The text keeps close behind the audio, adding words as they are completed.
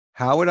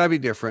How would I be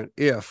different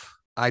if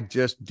I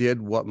just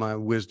did what my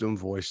wisdom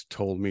voice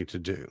told me to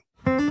do?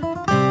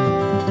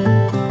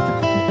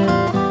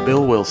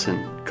 Bill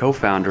Wilson,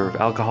 co-founder of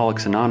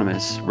Alcoholics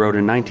Anonymous, wrote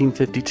in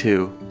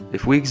 1952,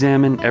 "If we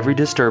examine every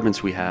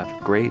disturbance we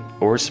have, great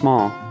or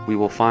small, we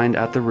will find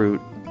at the root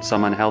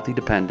some unhealthy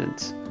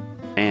dependence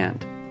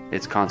and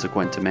its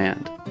consequent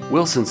demand."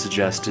 Wilson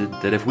suggested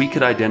that if we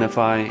could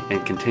identify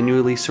and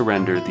continually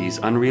surrender these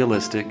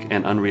unrealistic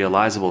and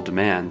unrealizable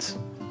demands,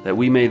 that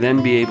we may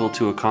then be able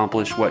to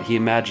accomplish what he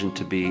imagined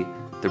to be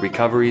the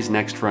recovery's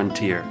next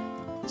frontier,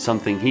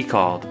 something he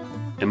called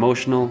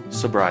emotional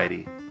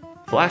sobriety.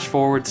 Flash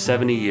forward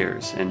 70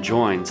 years and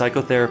join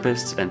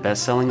psychotherapists and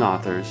best-selling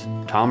authors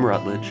Tom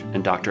Rutledge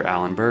and Dr.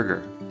 Alan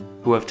Berger,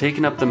 who have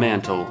taken up the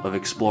mantle of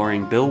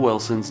exploring Bill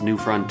Wilson's new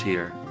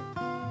frontier.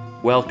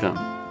 Welcome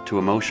to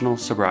Emotional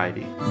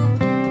Sobriety.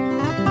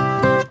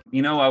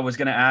 I was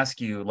going to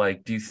ask you,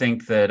 do you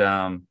think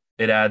that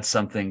it adds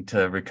something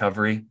to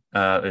recovery,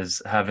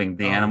 is having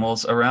the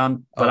animals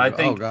around? But I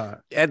think, God,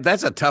 and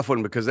that's a tough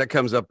one because that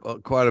comes up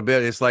quite a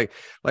bit. It's like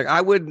I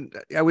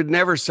would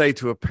never say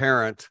to a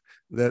parent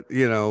that,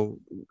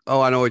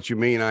 oh, I know what you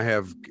mean. I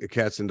have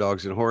cats and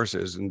dogs and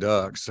horses and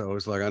ducks. So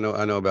it's like, I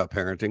know about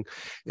parenting.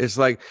 It's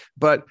like,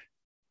 but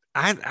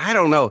I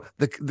don't know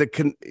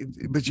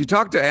but you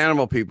talk to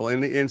animal people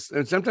and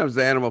sometimes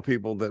the animal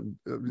people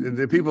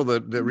the people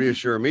that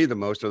reassure me the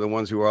most are the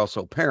ones who are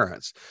also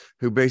parents,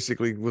 who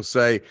basically will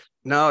say,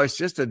 no, it's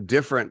just a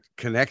different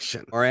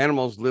connection. Our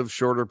animals live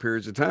shorter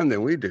periods of time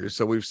than we do.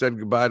 So we've said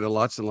goodbye to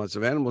lots and lots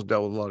of animals,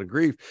 dealt with a lot of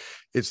grief.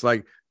 It's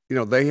like,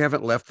 they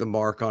haven't left the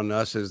mark on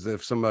us as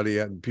if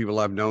people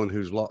I've known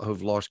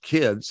who've lost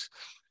kids.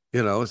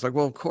 It's like,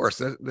 well, of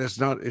course, it's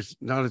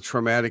not a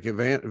traumatic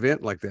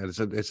event like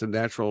that. It's a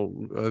natural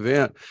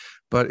event,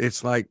 but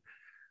it's like,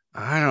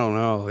 I don't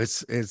know.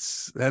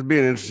 That'd be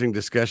an interesting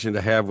discussion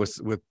to have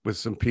with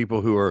some people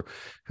who are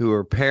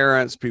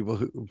parents, people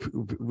who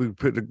we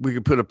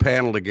could put a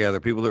panel together,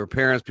 people who are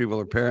parents,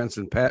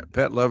 and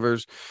pet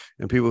lovers,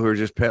 and people who are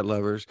just pet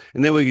lovers.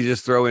 And then we could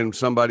just throw in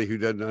somebody who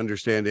doesn't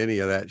understand any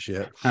of that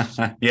shit.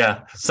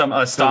 Yeah.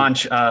 A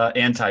staunch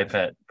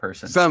anti-pet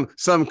person. Some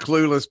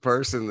clueless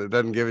person that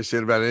doesn't give a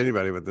shit about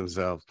anybody but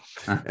themselves.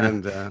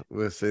 And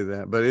we'll see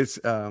that. But it's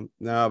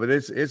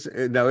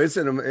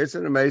it's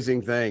an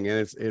amazing thing. And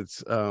it's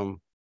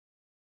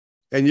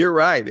and you're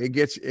right. It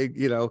gets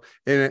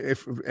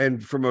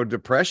and from a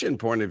depression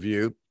point of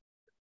view,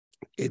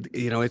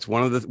 it's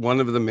one of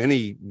the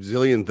many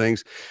zillion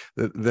things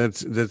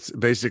that's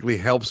basically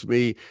helps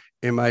me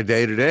in my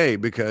day to day,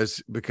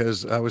 because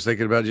I was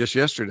thinking about it just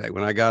yesterday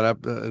when I got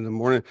up in the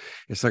morning.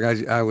 It's like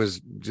I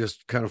was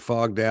just kind of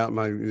fogged out.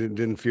 It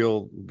didn't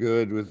feel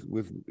good with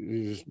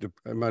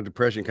my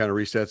depression kind of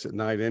resets at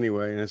night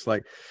anyway. And it's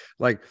like,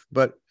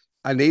 but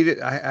I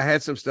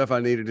had some stuff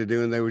I needed to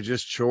do, and they were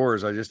just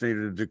chores. I just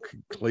needed to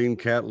clean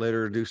cat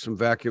litter, do some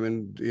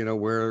vacuuming,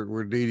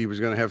 where Dee Dee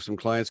was going to have some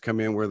clients come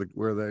in where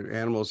the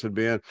animals had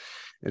been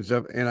and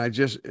stuff. And I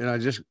just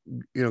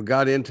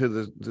got into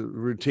the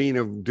routine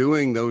of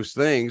doing those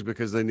things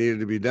because they needed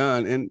to be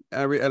done. And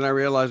I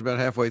realized about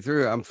halfway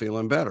through, I'm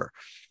feeling better,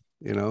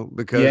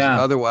 because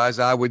otherwise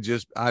I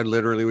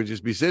literally would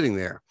just be sitting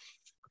there,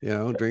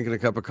 drinking a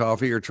cup of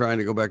coffee or trying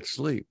to go back to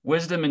sleep.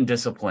 Wisdom and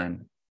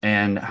discipline,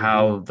 and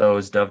how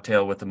those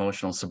dovetail with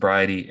emotional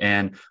sobriety.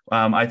 And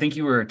I think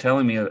you were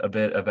telling me a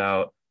bit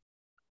about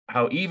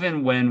how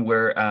even when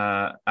we're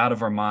out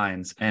of our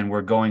minds and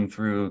we're going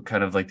through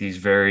kind of like these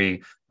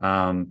very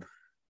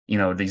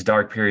these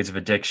dark periods of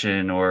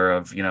addiction or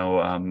of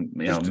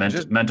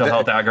mental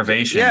health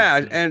aggravation.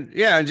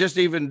 And just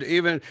even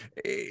and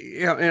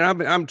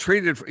I'm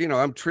treated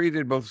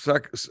both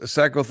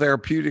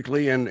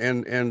psychotherapeutically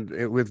and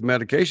with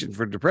medication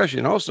for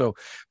depression also.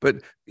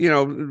 But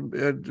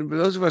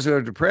those of us who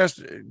are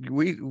depressed,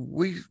 we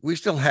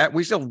still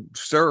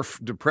surf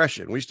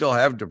depression. We still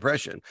have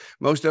depression.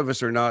 Most of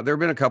us are not. There have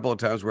been a couple of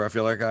times where I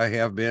feel like I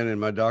have been, and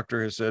my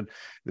doctor has said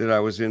that I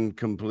was in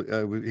complete.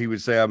 He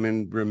would say I'm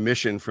in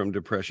remission from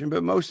depression,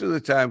 but most of the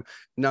time,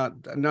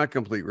 not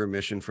complete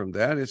remission from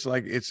that. It's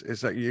like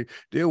you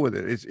deal with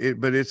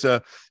it. But it's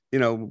a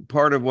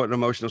part of what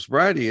emotional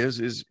sobriety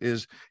is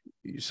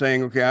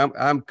saying, okay,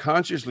 I'm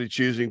consciously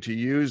choosing to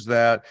use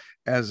that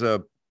as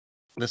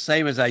the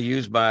same as I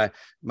use my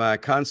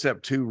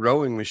Concept 2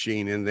 rowing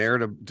machine in there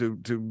to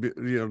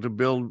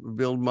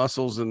build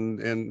muscles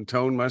and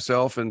tone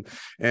myself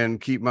and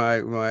keep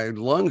my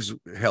lungs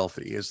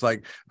healthy. It's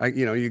like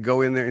you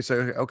go in there and say,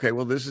 okay,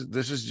 well this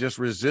is just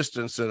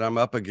resistance that I'm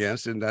up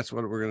against, and that's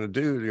what we're going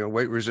to do.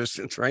 Weight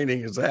resistant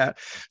training is that.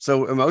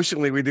 So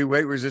emotionally, we do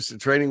weight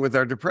resistant training with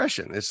our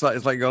depression. It's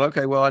like going,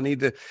 okay, well I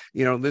need to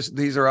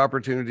these are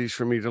opportunities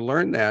for me to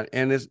learn that.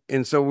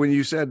 And so when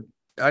you said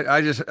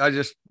I just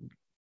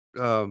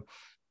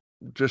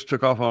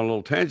took off on a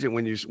little tangent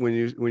when you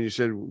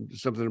said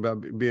something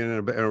about being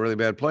in a really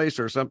bad place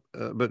or something,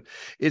 but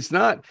it's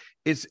not.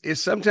 It's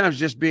sometimes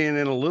just being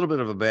in a little bit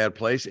of a bad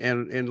place,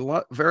 and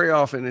very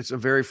often it's a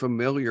very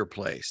familiar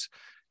place.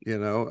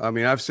 I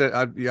mean,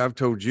 I've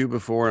told you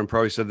before, and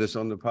probably said this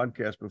on the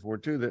podcast before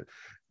too, that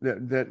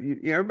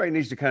everybody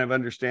needs to kind of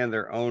understand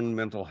their own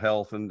mental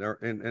health and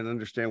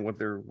understand what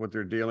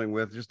they're dealing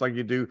with, just like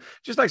you do,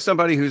 just like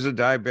somebody who's a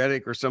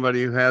diabetic or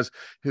somebody who has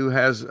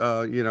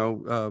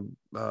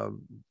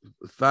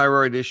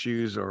thyroid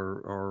issues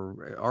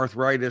or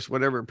arthritis,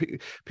 whatever.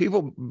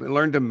 People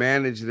learn to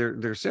manage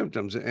their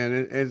symptoms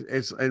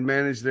and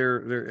manage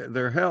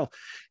their health.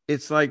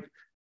 It's like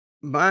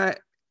my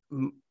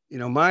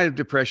my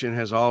depression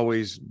has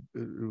always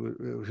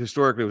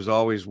historically was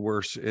always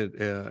worse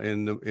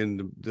in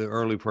the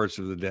early parts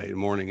of the day,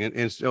 morning,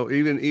 and so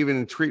even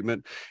in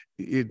treatment,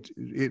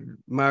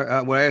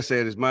 what I say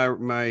it is my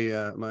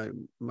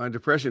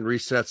depression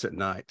resets at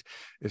night.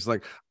 It's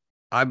like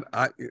I'm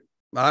I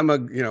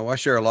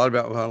share a lot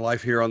about my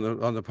life here on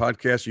the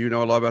podcast.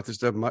 A lot about this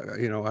stuff.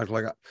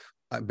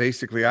 I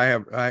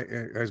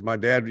as my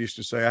dad used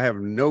to say, I have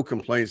no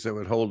complaints that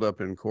would hold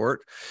up in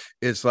court.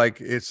 It's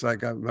like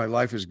my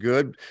life is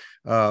good.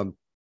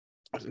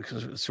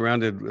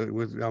 Surrounded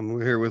with,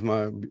 I'm here with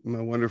my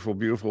wonderful,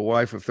 beautiful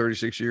wife of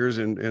 36 years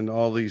and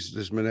all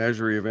this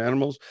menagerie of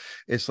animals.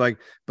 It's like,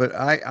 but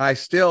I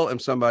still am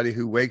somebody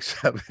who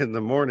wakes up in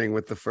the morning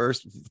with the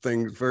first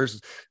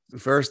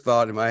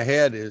thought in my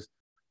head is,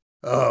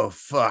 oh,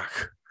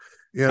 fuck.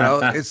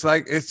 It's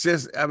like, it's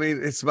just, I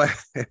mean, it's my,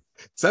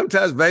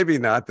 sometimes maybe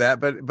not that,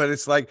 but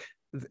it's like,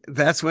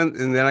 that's when,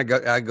 and then I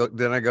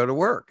go to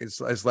work.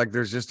 It's like,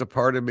 there's just a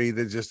part of me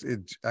that just,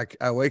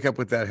 I wake up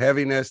with that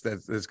heaviness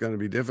that's going to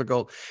be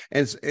difficult.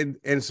 And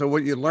so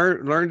what you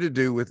learn to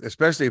do with,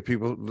 especially if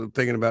people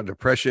thinking about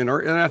depression,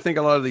 and I think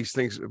a lot of these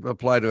things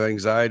apply to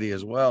anxiety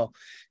as well,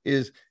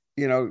 is,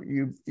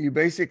 you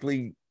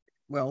basically,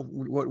 well,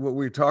 what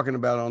we're talking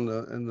about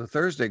in the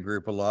Thursday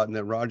group a lot, and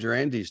that Roger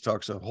Andes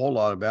talks a whole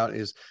lot about,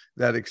 is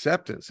that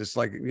acceptance. It's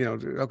like,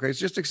 okay, it's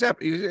just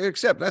accept.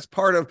 That's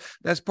part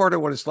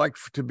of what it's like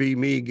to be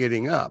me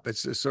getting up.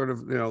 It's sort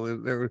of,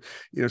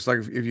 it's like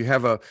if you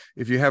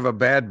have a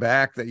bad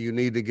back that you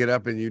need to get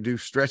up and you do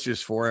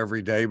stretches for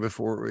every day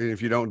before, and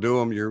if you don't do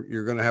them,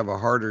 you're going to have a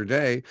harder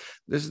day.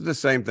 This is the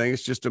same thing.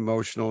 It's just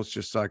emotional. It's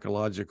just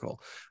psychological.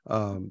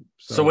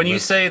 So when you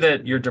say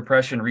that your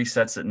depression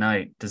resets at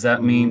night, does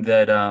that mean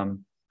that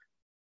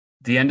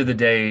the end of the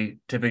day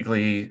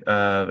typically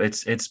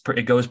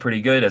it goes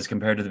pretty good as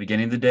compared to the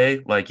beginning of the day?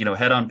 Like,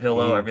 head on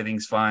pillow,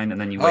 everything's fine, and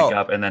then you wake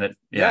up, and then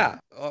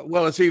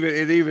well,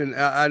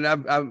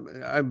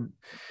 I'm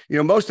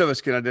most of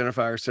us can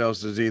identify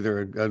ourselves as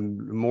either a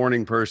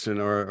morning person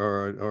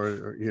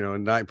or a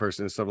night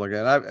person and stuff like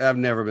that. I've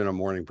never been a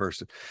morning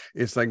person.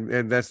 It's like,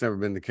 and that's never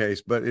been the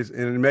case,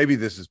 and maybe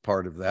this is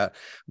part of that,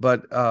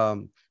 but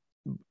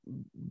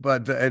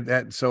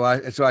so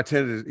I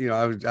tend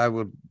to,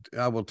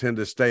 I will tend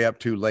to stay up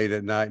too late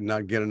at night and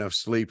not get enough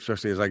sleep,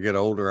 especially as I get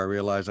older. I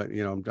realize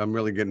I'm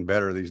really getting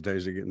better these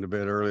days at getting to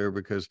bed earlier,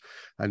 because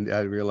I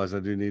realize I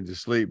do need to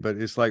sleep. But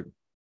it's like,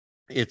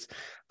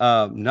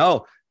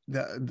 no,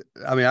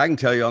 I mean, I can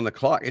tell you on the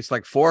clock, it's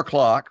like 4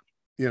 o'clock,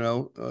 in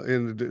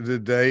the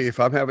day. Even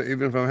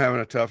if I'm having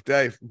a tough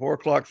day, 4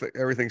 o'clock,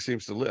 everything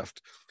seems to lift.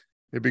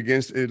 It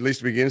begins to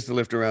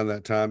lift around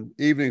that time.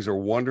 Evenings are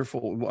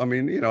wonderful. I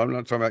mean, I'm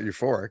not talking about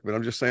euphoric, but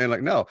I'm just saying,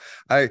 like, no,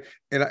 and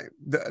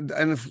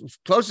the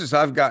closest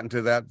I've gotten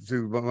to that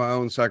through my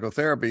own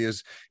psychotherapy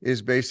is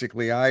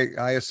basically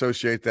I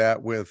associate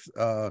that with,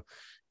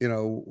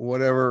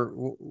 whatever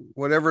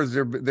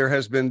there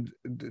has been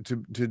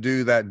to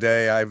do that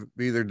day, I've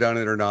either done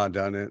it or not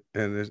done it.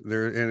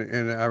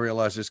 And I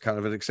realize it's kind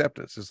of an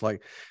acceptance. It's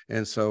like,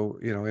 and so,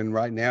 and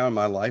right now in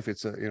my life,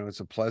 it's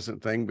a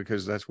pleasant thing,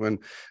 because that's when,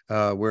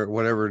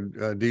 whatever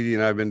Dee Dee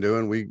and I've been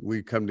doing,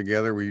 we come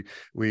together, we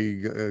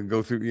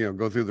go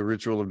through the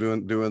ritual of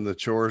doing the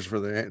chores for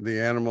the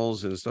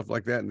animals and stuff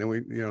like that. And then we,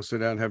 sit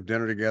down and have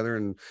dinner together,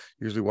 and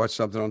usually watch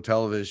something on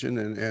television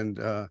and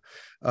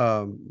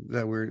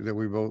that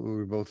we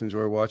both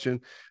enjoy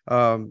watching.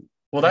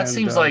 Well, that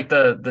seems like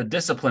the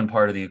discipline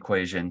part of the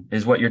equation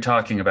is what you're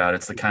talking about.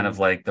 It's the kind of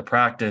like the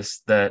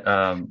practice that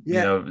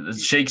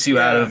shakes you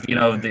out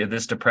of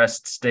this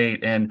depressed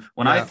state. And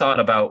when I thought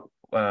about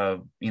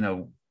the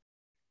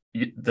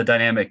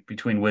dynamic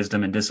between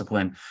wisdom and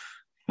discipline,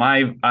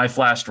 I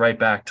flashed right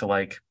back to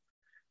like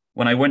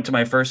when I went to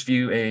my first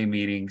few AA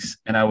meetings,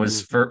 and I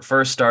was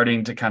first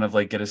starting to kind of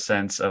like get a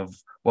sense of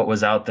what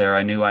was out there.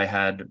 I knew I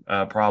had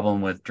a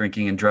problem with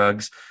drinking and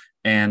drugs,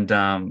 and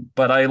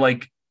but I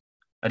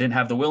didn't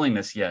have the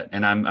willingness yet,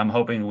 and I'm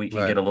hoping we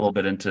can get a little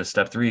bit into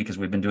step 3, because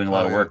we've been doing a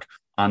lot of work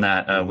on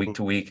that week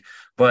to week.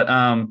 But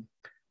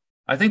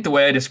I think the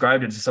way I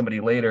described it to somebody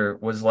later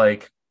was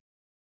like,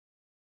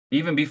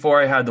 even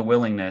before I had the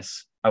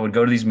willingness, I would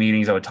go to these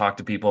meetings, I would talk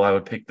to people, I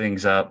would pick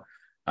things up.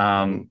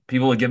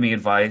 People would give me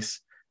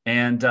advice,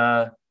 and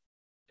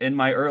in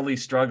my early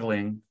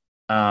struggling,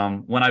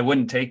 when I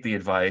wouldn't take the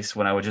advice,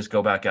 when I would just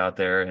go back out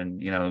there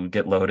and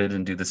get loaded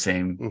and do the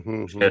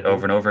same shit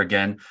over and over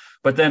again.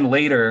 But then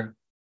later,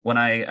 when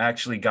I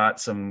actually got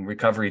some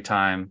recovery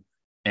time,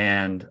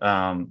 and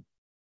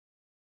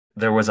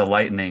there was a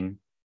lightening,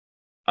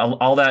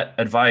 all that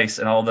advice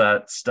and all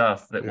that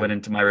stuff that Yeah. went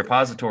into my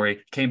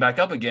repository came back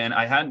up again.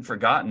 I hadn't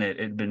forgotten it.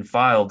 It had been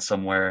filed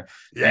somewhere.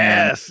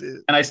 And Yes.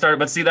 I started,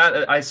 but see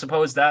that, I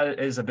suppose that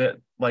is a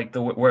bit like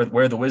the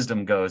where the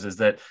wisdom goes, is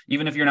that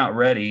even if you're not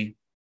ready,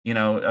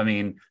 I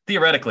mean,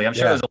 theoretically, I'm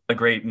sure Yeah. there's a lot of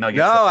great No,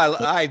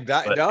 nuggets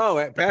that, but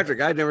no,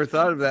 Patrick, I never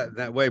thought of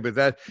that way,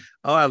 but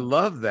oh, I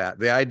love that.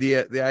 The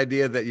idea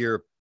that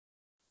you're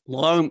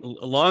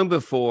long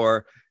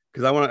before,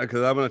 because I want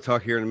to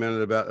talk here in a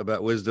minute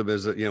about wisdom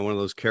as one of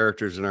those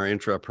characters in our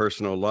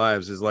intrapersonal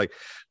lives, is like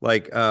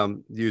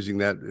using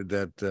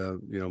that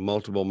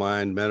multiple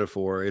mind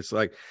metaphor. It's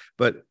like,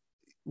 but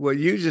what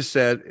you just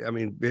said, I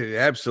mean, it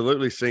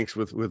absolutely syncs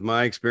with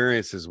my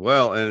experience as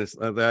well. And it's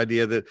the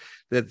idea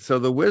that so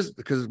the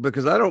wisdom,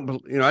 because I don't,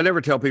 I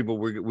never tell people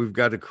we've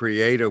got to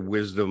create a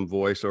wisdom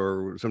voice,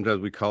 or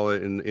sometimes we call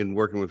it in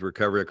working with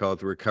recovery, I call it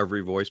the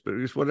recovery voice, but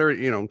it's whatever,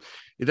 it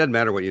doesn't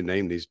matter what you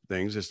name these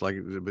things. It's like,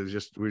 we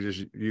just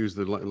use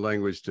the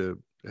language to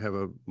have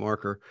a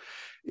marker.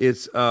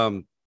 It's,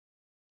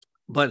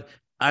 but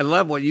I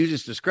love what you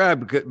just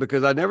described,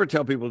 because I never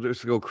tell people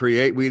just to go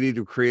create. We need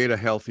to create a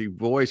healthy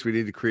voice. We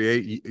need to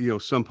create,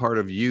 some part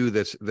of you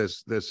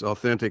that's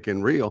authentic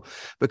and real,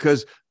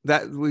 because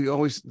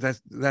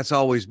that's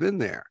always been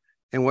there.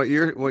 And what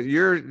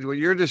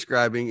you're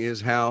describing is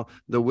how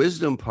the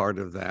wisdom part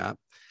of that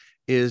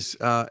is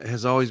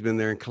has always been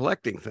there in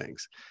collecting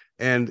things.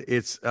 And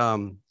it's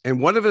and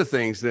one of the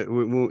things that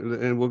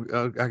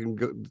I can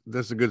go,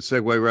 that's a good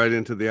segue right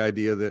into the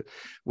idea that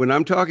when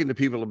I'm talking to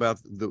people about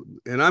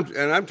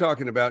I'm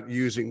talking about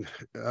using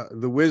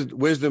the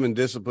wisdom and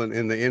discipline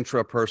in the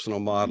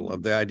intrapersonal model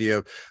of the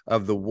idea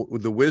of the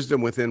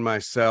wisdom within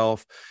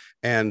myself,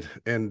 and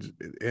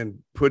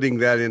putting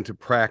that into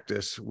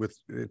practice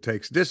it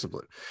takes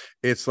discipline.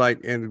 It's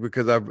like, and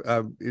because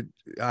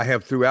I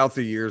have throughout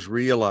the years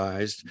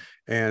realized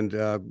and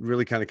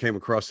really kind of came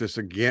across this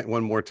again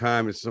one more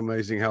time. It's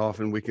amazing how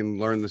often we can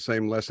learn the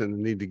same lesson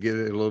and need to get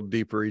it a little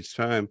deeper each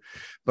time.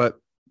 But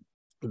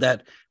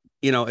that,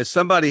 as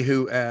somebody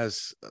who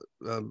has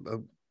I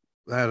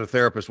had a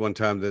therapist one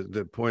time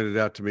that pointed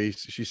out to me,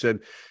 she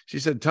said,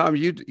 Tom,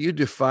 you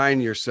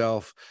define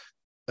yourself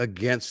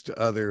against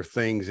other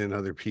things and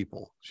other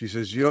people. She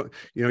says, you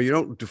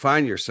don't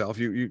define yourself.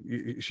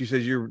 She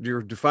says,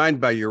 you're defined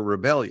by your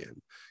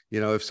rebellion.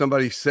 If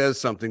somebody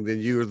says something, then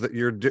you're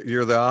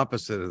the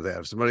opposite of that.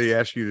 If somebody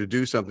asks you to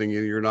do something,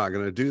 you're not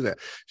going to do that.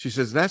 She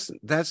says,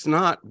 that's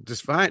not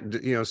defined,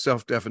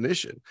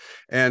 self-definition.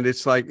 And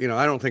it's like,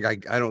 I don't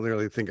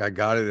really think I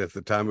got it at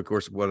the time. Of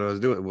course, what I was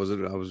doing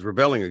I was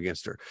rebelling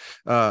against her.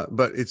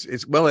 But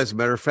it's well, as a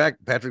matter of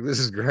fact, Patrick, this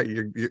is great.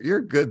 You're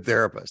a good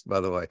therapist,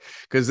 by the way,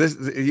 because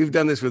you've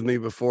done this with me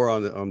before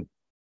on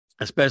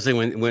especially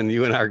when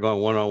you and I are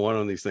going one-on-one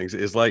on these things.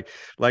 Is like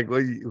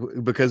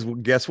because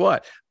guess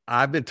what?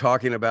 I've been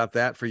talking about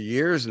that for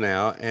years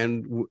now.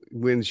 And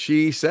when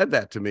she said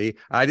that to me,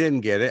 I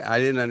didn't get it. I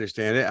didn't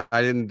understand it.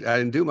 I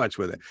didn't do much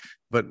with it.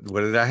 But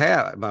what did I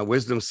have? My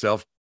wisdom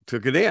self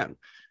took it in,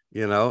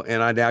 and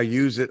I now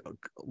use it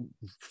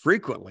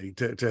frequently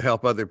to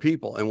help other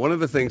people. And one of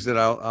the things that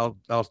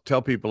I'll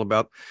tell people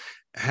about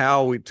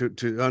how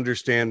to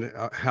understand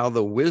how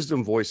the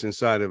wisdom voice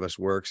inside of us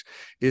works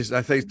is,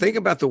 I think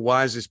about the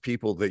wisest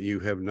people that you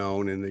have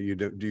known and that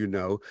you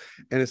know,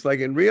 and it's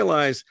like, and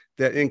realize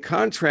that in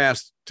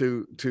contrast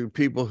to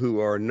people who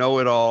are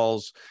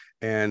know-it-alls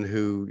and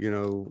who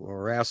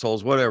are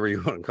assholes, whatever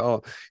you want to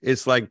call them,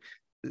 it's like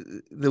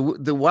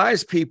the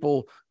wise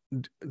people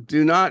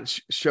do not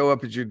show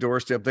up at your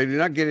doorstep. They do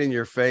not get in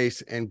your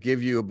face and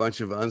give you a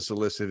bunch of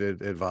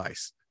unsolicited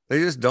advice. They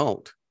just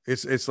don't.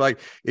 It's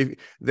like, if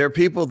there are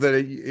people that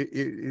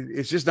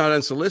it's just not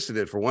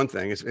unsolicited, for one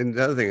thing. And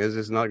the other thing is,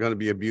 it's not going to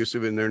be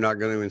abusive, and they're not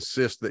going to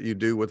insist that you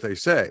do what they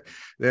say.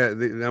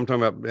 I'm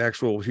talking about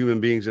actual human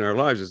beings in our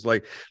lives. It's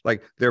like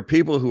there are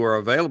people who are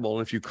available,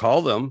 and if you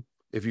call them,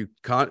 if you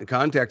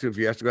contact them, if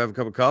you have to go have a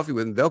cup of coffee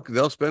with them,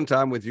 they'll spend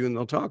time with you and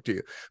they'll talk to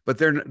you. But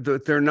they're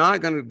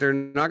not going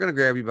to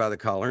grab you by the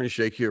collar and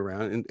shake you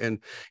around and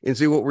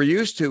see. What we're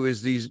used to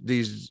is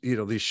these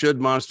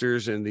should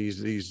monsters and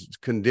these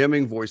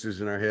condemning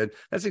voices in our head.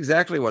 That's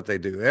exactly what they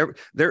do.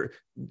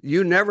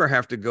 You never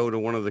have to go to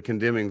one of the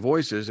condemning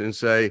voices and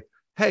say,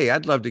 hey,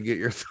 I'd love to get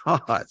your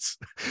thoughts.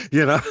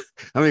 I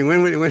mean,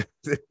 when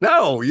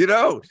no, you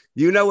don't.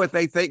 You know what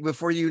they think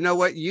before you know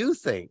what you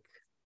think.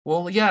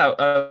 Well,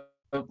 yeah.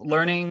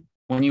 Learning,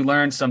 when you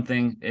learn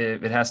something,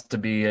 it has to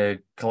be a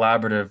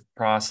collaborative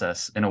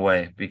process in a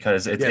way,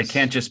 because it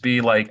can't just be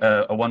like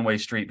a one-way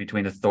street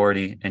between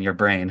authority and your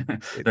brain.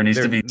 There needs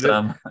to be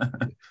some.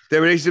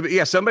 There needs to be,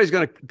 yeah. Somebody's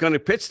going to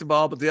pitch the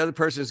ball, but the other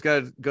person's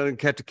going to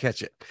have to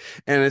catch it.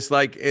 And it's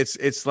like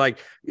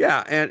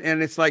yeah,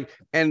 and it's like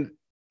and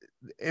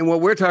what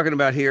we're talking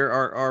about here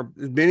are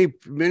many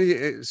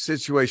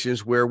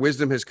situations where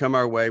wisdom has come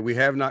our way. We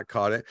have not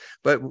caught it,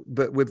 but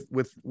with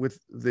the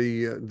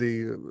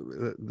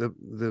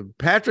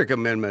Patrick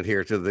amendment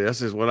here to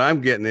this is what I'm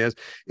getting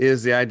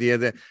is the idea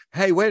that,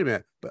 hey, wait a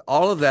minute, but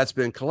all of that's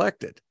been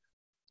collected.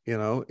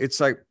 It's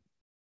like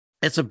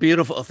It's a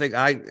beautiful thing.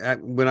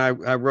 When I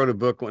wrote a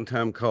book one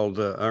time called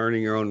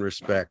Earning Your Own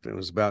Respect, and it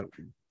was about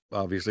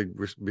obviously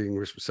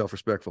being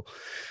self-respectful.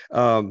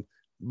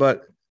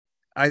 But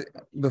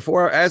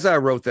as I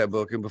wrote that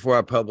book and before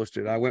I published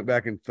it, I went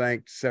back and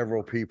thanked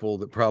several people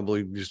that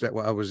probably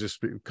I was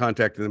just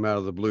contacting them out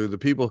of the blue. The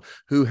people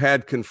who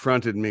had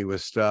confronted me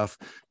with stuff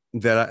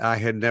that I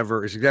had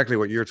never, it's exactly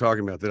what you're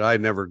talking about, that I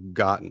had never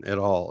gotten at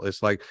all.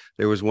 It's like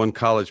there was one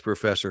college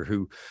professor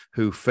who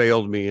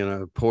failed me in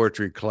a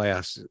poetry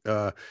class,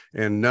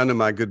 and none of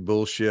my good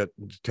bullshit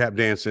tap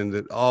dancing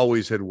that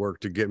always had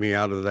worked to get me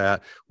out of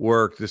that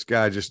work. This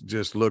guy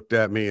just looked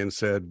at me and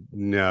said,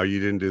 no, you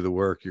didn't do the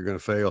work. You're going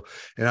to fail.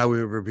 And I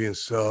remember being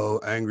so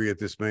angry at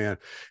this man,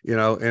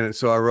 and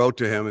so I wrote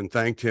to him and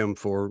thanked him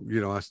for,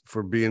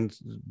 for being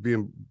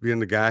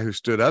the guy who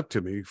stood up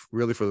to me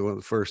really for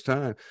the first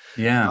time.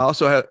 Yeah.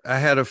 I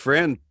had a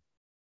friend,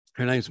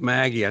 her name's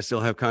Maggie. I still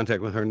have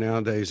contact with her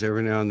nowadays,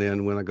 every now and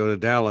then when I go to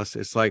Dallas.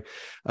 It's like,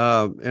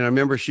 and I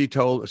remember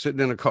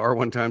sitting in a car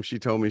one time, she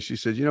told me, she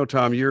said,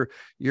 Tom, you're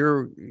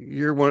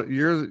one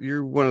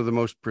of the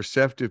most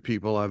perceptive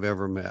people I've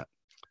ever met.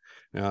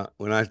 Now,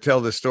 when I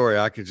tell this story,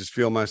 I could just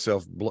feel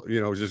myself,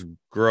 just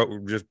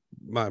grow, just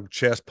my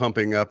chest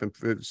pumping up,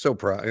 and so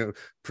proud,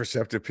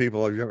 perceptive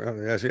people.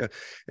 And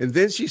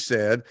then she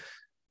said,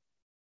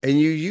 and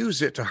you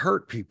use it to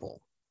hurt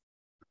people.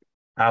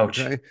 Ouch.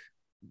 Okay?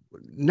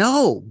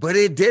 No, but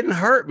it didn't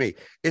hurt me.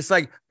 It's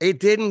like, it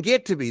didn't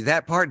get to me.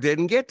 That part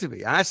didn't get to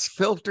me. I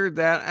filtered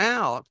that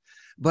out,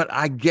 but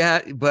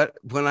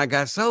when I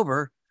got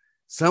sober,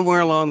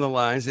 somewhere along the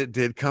lines, it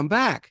did come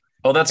back.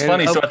 Oh, that's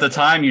funny. So at the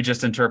time you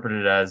just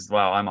interpreted it as,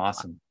 wow, I'm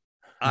awesome.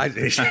 I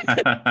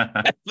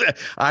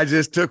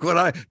just took what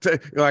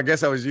I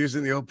guess I was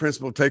using the old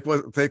principle, take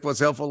what's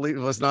helpful,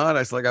 leave what's not.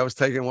 It's like I was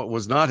taking what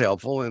was not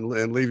helpful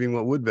and leaving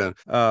what would have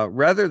been,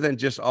 rather than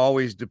just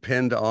always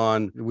depend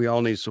on, we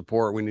all need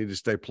support. We need to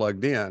stay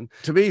plugged in.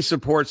 To me,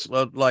 support's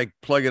like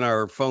plugging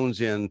our phones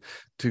in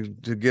to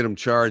get them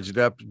charged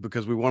up,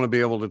 because we want to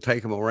be able to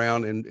take them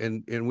around,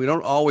 and we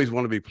don't always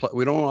want to be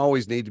we don't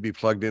always need to be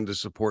plugged into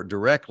support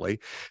directly.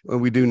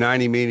 When we do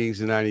 90 meetings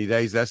in 90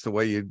 days, that's the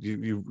way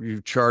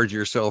you charge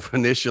yourself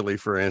initially,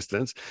 for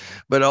instance.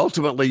 But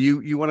ultimately,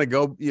 you want to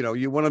go,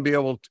 you want to be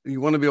able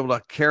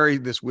to carry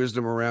this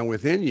wisdom around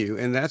within you,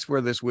 and that's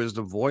where this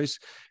wisdom voice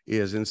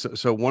is. And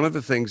so one of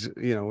the things,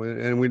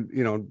 and we,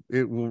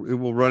 it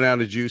will run out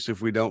of juice if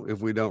we don't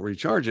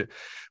recharge it.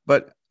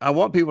 But I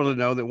want people to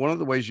know that one of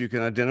the ways you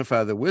can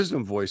identify the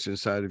wisdom voice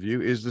inside of you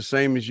is the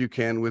same as you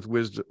can with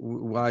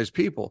wise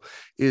people,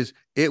 is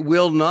it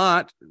will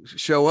not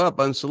show up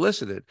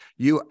unsolicited.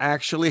 You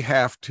actually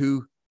have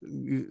to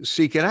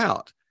seek it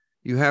out.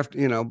 You have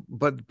to,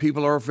 but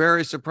people are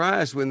very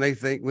surprised when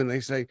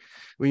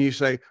you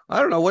say, I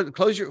don't know what,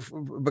 because in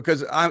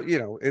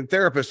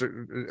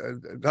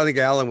therapists, I think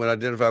Alan would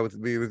identify with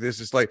me with this.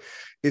 It's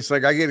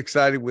like I get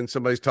excited when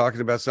somebody's talking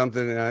about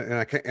something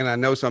and I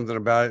know something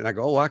about it, and I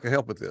go, oh, I can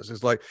help with this.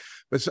 It's like,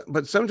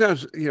 but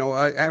sometimes,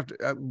 I have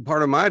to,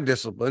 part of my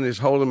discipline is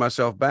holding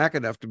myself back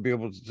enough to be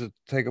able to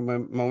take a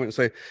moment and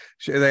say,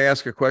 they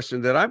ask a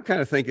question that I'm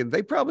kind of thinking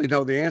they probably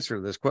know the answer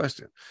to this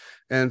question.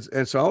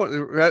 And so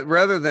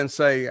rather than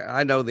say,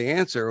 I know the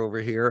answer over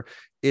here,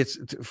 it's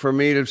for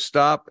me to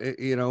stop,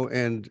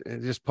 and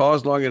just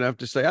pause long enough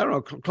to say, I don't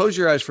know, close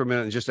your eyes for a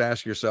minute and just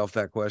ask yourself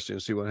that question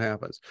and see what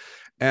happens.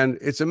 And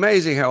it's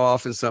amazing how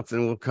often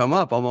something will come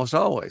up, almost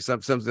always.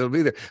 Something will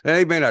be there. And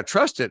they may not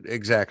trust it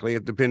exactly,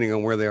 depending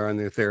on where they are in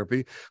their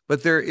therapy,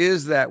 but there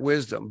is that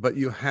wisdom, but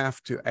you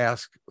have to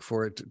ask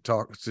for it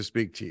to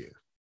speak to you.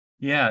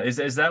 Yeah.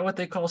 Is that what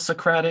they call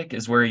Socratic?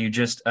 Is where you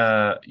just,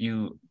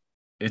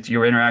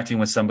 you're interacting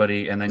with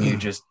somebody and then you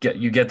just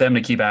get them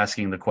to keep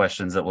asking the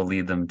questions that will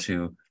lead them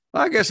to.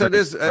 I guess that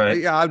is,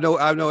 right? I'm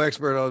no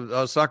expert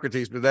on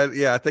Socrates, but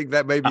I think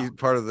that may be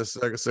part of the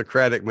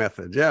Socratic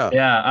method. Yeah.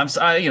 Yeah.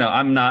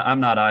 I'm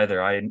not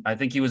either. I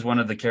think he was one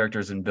of the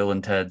characters in Bill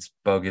and Ted's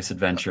Bogus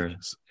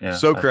Adventures. Yeah.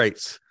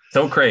 Socrates.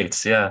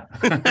 Yeah.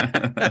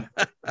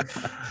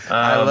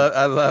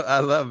 I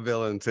love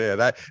Bill and Ted.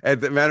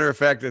 As a matter of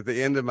fact, at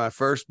the end of my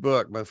first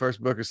book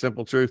is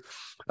Simple Truth.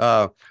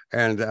 The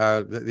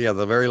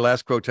very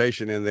last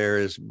quotation in there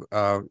is,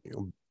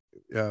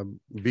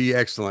 be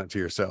excellent to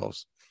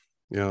yourselves.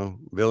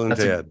 Bill and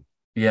Ted.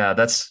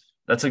 That's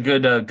a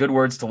good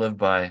words to live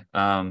by.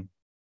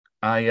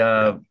 I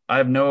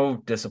have no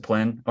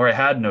discipline, or I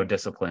had no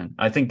discipline.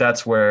 I think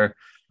that's where,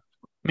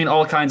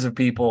 all kinds of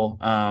people,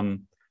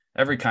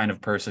 every kind of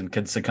person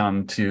could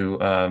succumb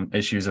to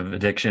issues of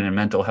addiction and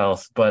mental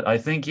health. But I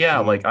think,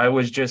 like I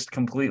was just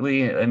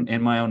completely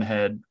in my own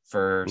head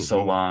for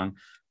so long.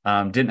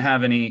 Didn't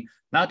have any,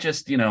 not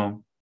just, I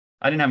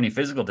didn't have any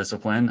physical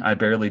discipline. I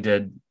barely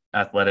did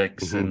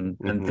athletics and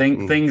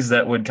things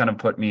that would kind of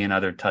put me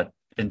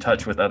in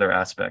touch with other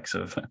aspects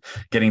of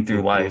getting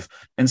through life.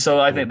 And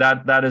so I think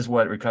that is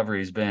what recovery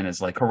has been,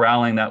 is like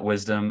corralling that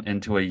wisdom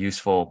into a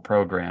useful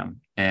program.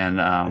 And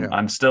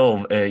I'm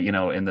still,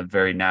 in the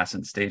very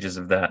nascent stages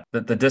of that.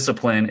 The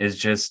discipline is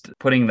just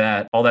putting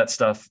all that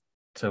stuff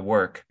to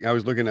work. I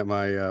was looking at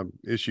my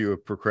issue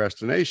of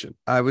procrastination.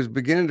 I was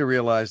beginning to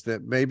realize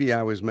that maybe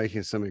I was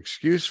making some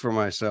excuse for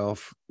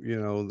myself,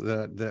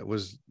 that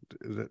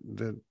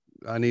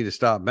I need to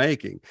stop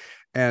making.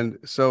 And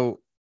so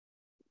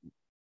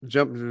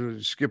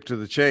skip to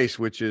the chase,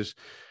 which is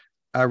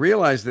I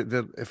realized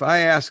that if I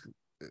ask,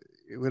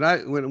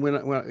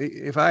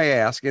 if I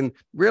ask, and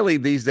really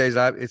these days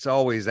it's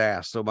always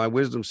asked. So my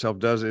wisdom self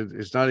does it.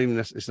 It's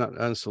not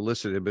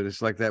unsolicited, but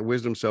it's like that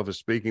wisdom self is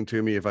speaking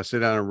to me. If I sit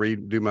down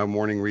and do my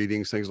morning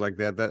readings, things like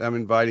that I'm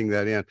inviting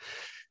that in.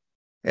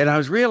 And I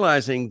was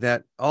realizing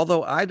that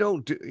although I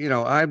don't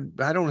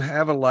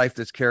have a life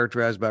that's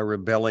characterized by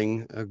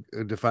rebelling,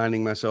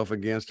 defining myself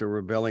against or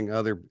rebelling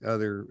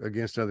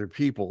against other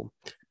people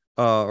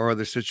or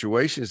other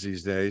situations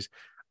these days,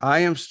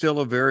 I am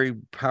still a very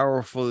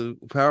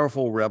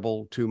powerful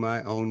rebel to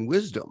my own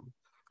wisdom.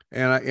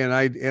 And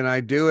I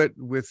do it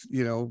with,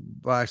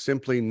 by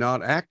simply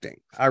not acting.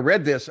 I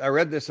read this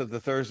at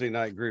the Thursday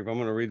night group. I'm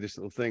going to read this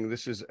little thing.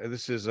 This is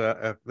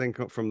a thing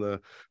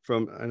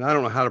and I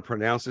don't know how to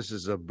pronounce this.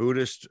 Is a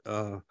Buddhist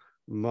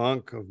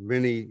monk of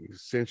many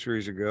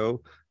centuries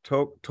ago,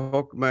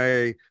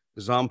 Tokme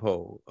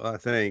Zampo, I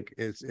think.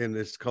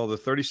 It's called the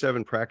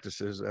 37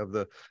 Practices of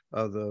the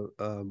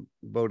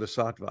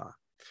Bodhisattva.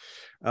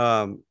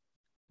 Never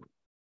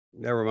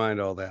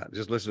mind all that.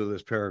 Just listen to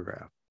this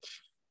paragraph.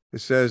 It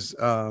says,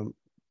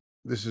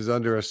 this is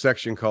under a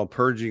section called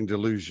Purging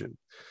Delusion.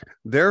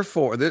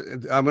 Therefore, I'm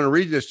going to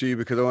read this to you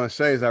because I want to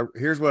say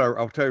here's what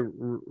I'll tell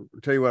you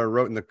what I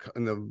wrote in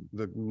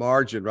the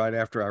margin right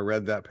after I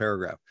read that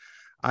paragraph.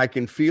 I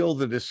can feel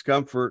the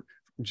discomfort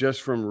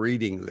just from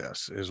reading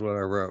this, is what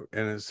I wrote.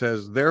 And it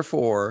says,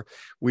 therefore,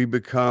 we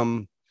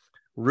become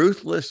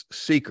ruthless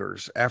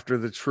seekers after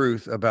the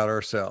truth about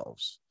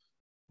ourselves.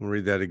 I'll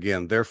read that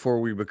again. Therefore,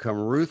 we become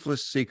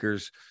ruthless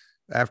seekers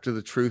after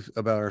the truth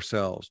about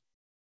ourselves.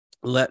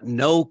 Let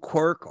no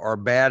quirk or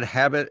bad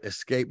habit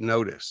escape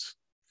notice.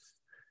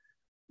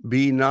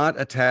 Be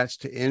not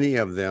attached to any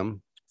of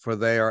them, for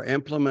they are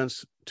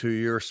impediments to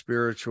your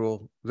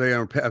spiritual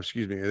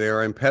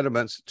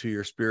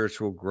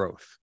spiritual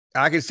growth.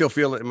 I can still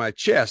feel it in my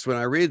chest when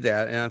I read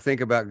that, and I think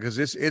about, because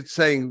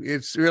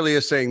it's really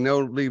saying no,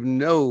 leave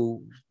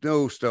no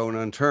stone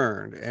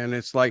unturned. And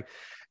it's like,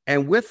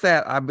 and with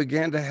that, I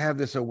began to have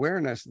this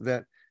awareness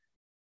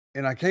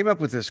and I came up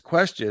with this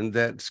question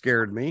that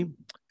scared me,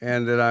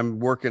 and that I'm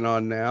working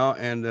on now,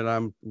 and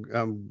that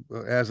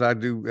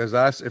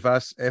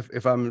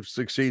if I'm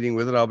succeeding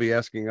with it, I'll be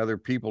asking other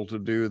people to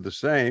do the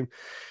same.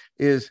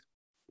 It's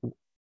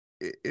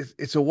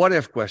a what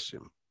if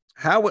question.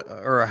 How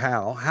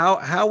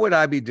would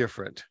I be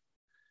different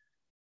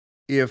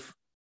if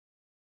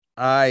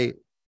I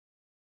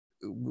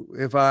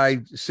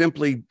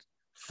simply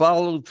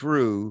followed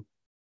through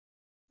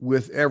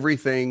with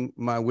everything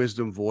my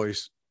wisdom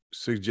voice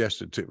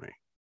suggested to me?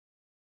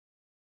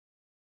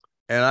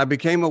 And I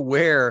became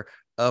aware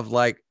of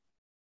wow,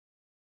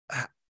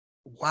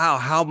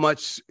 how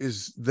much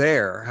is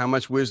there, how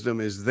much wisdom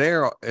is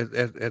there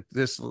at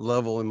this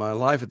level in my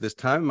life, at this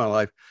time in my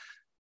life,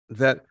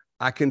 that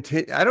I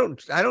continue. I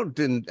don't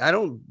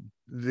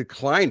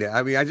decline it.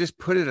 I mean, I just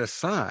put it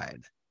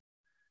aside,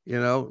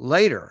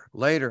 later,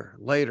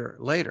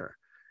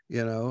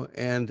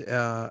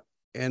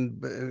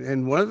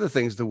 and one of the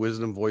things the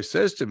wisdom voice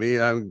says to me,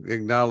 I'm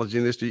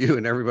acknowledging this to you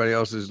and everybody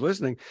else who's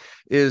listening,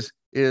 is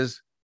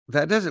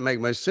that doesn't make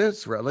much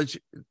sense, Rutledge.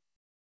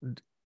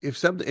 If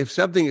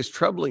something is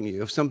troubling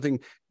you, if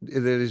something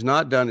that is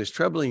not done is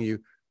troubling you,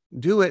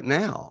 do it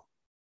now.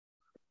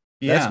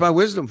 Yeah. That's my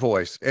wisdom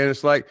voice. And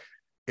it's like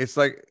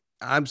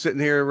I'm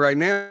sitting here right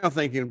now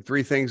thinking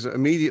three things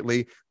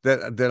immediately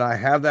that I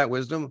have that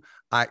wisdom.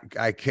 I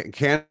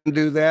can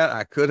do that.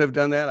 I could have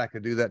done that. I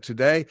could do that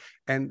today.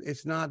 And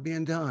it's not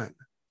being done.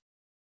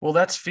 Well,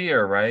 that's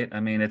fear, right?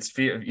 I mean, it's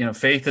fear.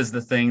 Faith is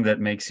the thing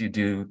that makes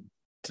you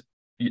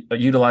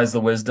utilize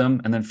the wisdom,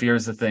 and then fear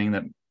is the thing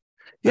that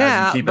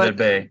keep it at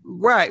bay.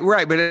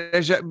 Right. But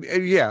okay.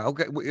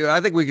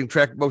 I think we can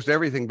track most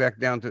everything back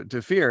down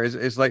to fear.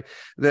 It's like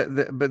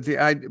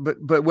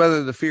but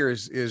whether the fear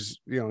is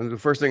the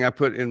first thing I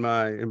put in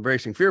my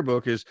Embracing Fear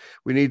book is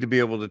we need to be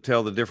able to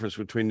tell the difference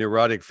between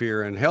neurotic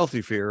fear and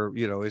healthy fear.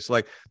 It's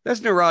like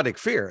that's neurotic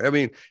fear. I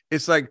mean,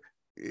 it's like,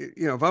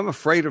 if I'm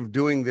afraid of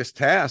doing this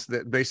task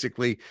that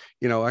basically,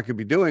 I could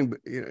be doing, but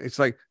it's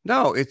like,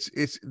 no, it's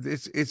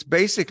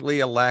basically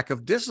a lack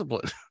of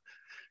discipline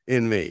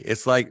in me.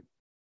 It's like,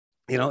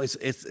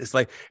 it's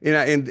like,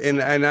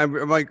 and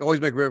I'm like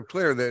always make very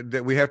clear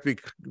that we have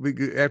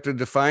to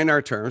define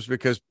our terms,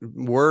 because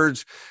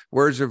words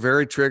are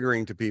very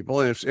triggering to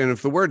people. And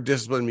if the word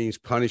discipline means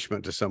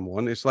punishment to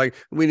someone, it's like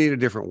we need a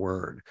different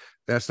word.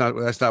 That's not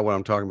what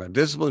I'm talking about.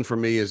 Discipline for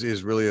me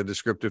is really a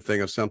descriptive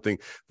thing of something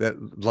that,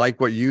 like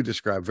what you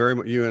described, very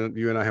much. You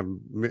and I have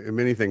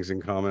many things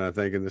in common, I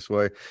think, in this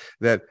way,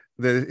 that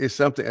is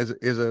something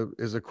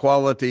is a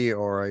quality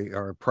or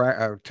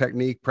a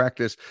technique,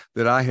 practice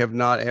that I have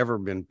not ever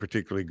been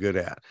particularly good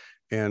at.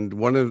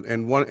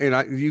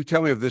 You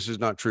tell me if this is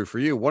not true for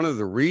you. One of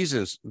the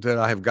reasons that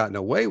I have gotten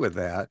away with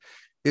that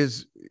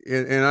is,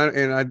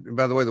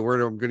 by the way, the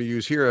word I'm going to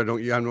use here,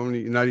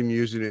 I'm not even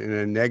using it in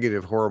a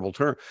negative, horrible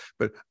term,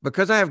 but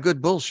because I have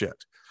good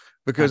bullshit,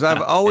 because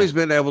I've always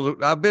been able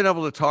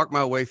to talk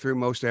my way through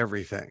most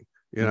everything.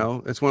 You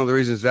know, it's one of the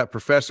reasons that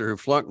professor who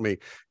flunked me,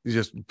 he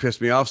just pissed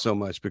me off so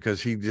much,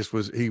 because he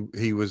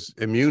was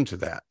immune to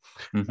that.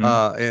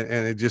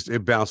 And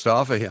it bounced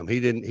off of him.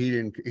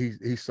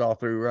 He saw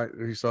through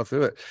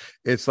it.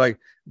 It's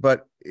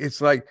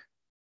like,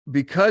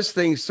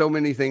 because so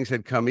many things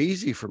had come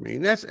easy for me,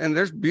 and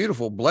there's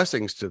beautiful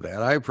blessings to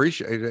that. I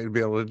appreciate it to be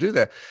able to do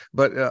that.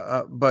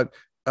 But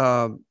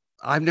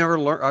I've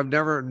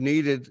never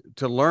needed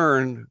to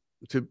learn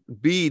to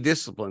be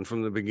disciplined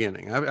from the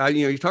beginning.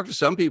 You talk to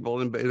some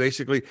people and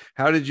basically,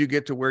 how did you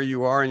get to where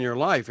you are in your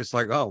life? It's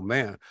like, oh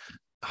man,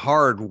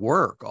 hard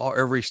work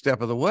every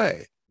step of the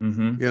way.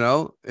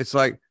 It's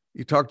like,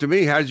 you talk to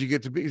me, how did you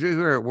get to be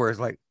where it's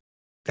like,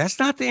 that's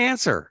not the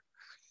answer.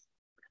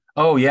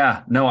 Oh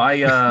yeah, no,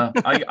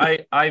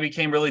 I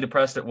became really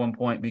depressed at one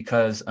point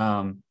because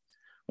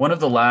one of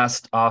the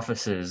last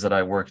offices that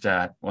I worked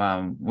at,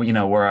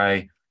 where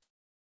I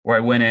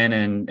went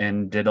in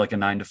and did like a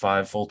 9 to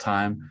 5 full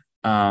time.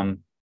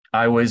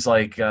 I was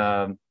like,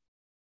 I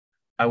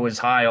was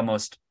high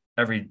almost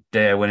every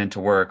day I went into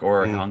work,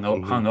 or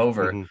hung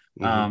over.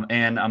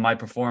 And my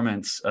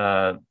performance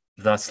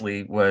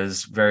thusly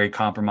was very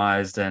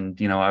compromised.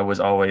 And, I was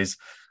always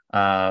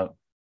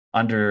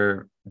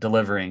under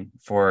delivering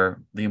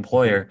for the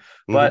employer,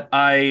 but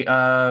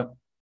I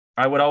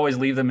would always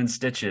leave them in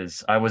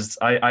stitches.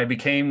 I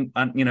became,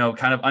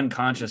 kind of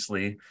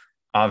unconsciously,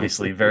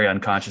 obviously very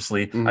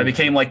unconsciously, I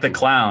became like the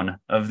clown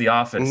of the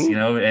office,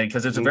 and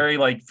because there's a very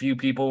like few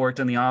people worked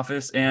in the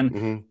office,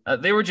 and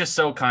they were just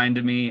so kind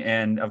to me.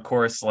 And of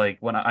course, like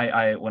when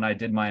I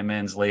did my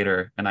amends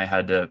later, and I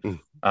had to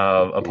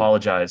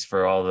apologize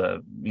for all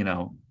the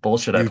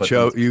bullshit I put.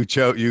 You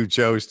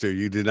chose to.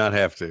 You did not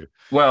have to.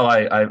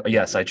 Well,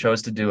 yes, I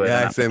chose to do it.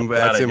 That's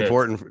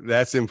important.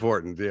 That's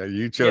important. Yeah,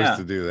 you chose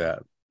to do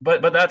that.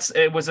 But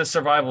it was a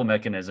survival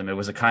mechanism. It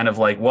was a kind of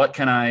like, what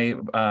can I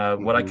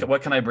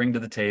what can I bring to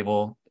the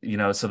table,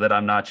 so that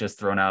I'm not just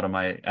thrown out of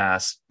my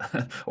ass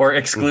or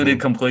excluded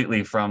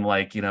completely from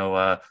like,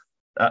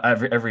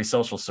 every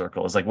social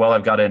circle. It's like, well,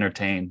 I've got to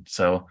entertain.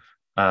 So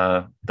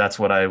that's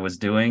what I was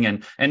doing.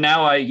 And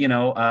now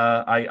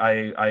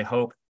I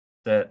hope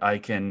that I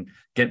can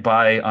get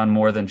by on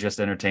more than just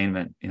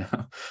entertainment,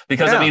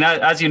 because I mean,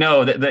 as you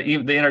know,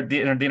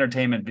 the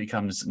entertainment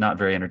becomes not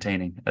very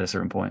entertaining at a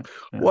certain point.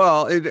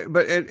 Well,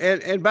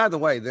 and by the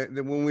way,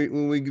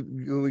 when we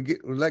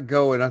let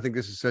go, and I think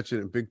this is such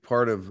a big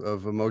part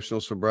of emotional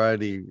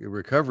sobriety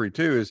recovery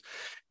too,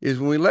 is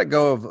when we let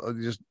go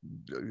of just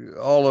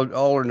all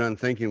or none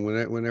thinking,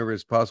 whenever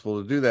it's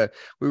possible to do that,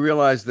 we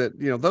realize that,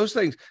 those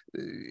things,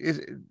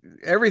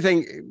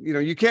 everything,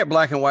 you can't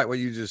black and white what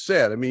you just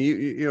said. I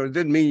mean, it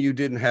didn't mean you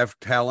didn't have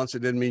talents. It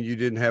didn't mean you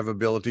didn't have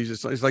abilities.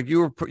 It's like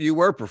you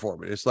were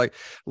performing. It's like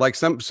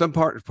some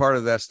part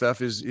of that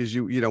stuff is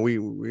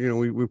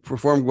we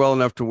performed well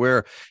enough to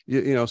where,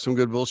 some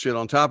good bullshit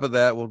on top of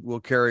that will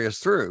carry us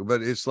through.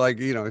 But it's like,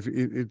 if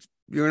it's,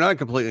 you're not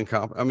completely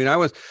incompetent. I mean, I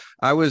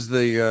was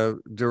the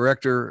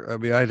director. I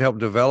mean, I'd helped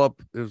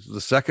develop. It was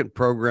the second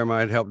program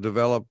I'd helped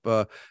develop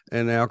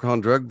in the alcohol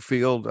and drug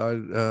field,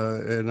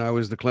 and I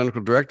was the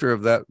clinical director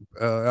of that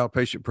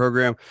outpatient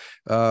program.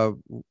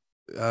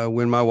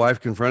 When my wife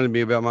confronted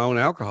me about my own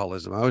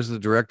alcoholism, I was the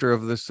director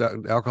of this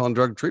alcohol and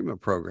drug treatment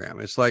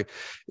program. It's like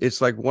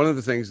one of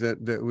the things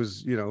that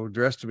was,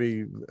 addressed to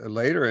me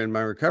later in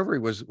my recovery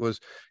was,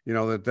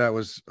 that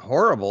was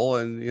horrible.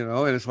 And,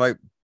 and it's like,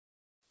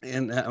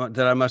 and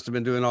that I must have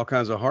been doing all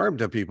kinds of harm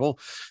to people.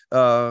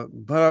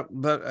 But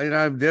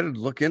I did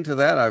look into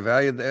that. I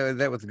valued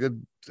that with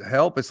good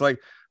help. It's like,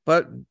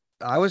 but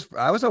I was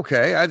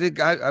okay. I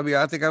think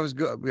I was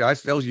good. I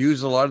still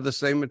use a lot of the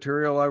same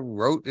material I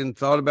wrote and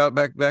thought about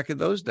back in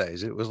those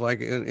days. It was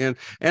like, and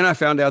I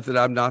found out that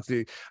I'm not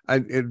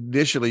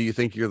initially you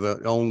think you're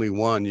the only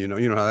one, you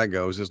know how that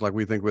goes. It's like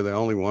we think we're the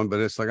only one, but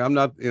it's like, I'm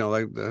not,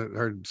 like I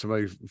heard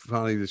somebody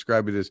finally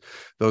describe it as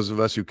those of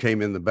us who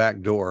came in the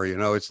back door,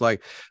 it's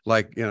like,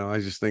 I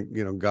just think,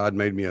 God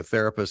made me a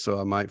therapist,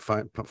 so I might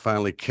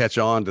finally catch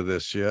on to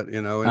this shit,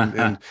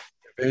 and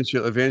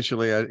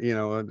eventually I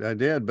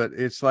did, but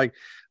it's like,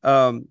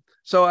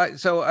 so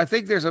I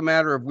think there's a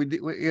matter of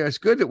it's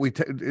good that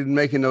in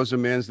making those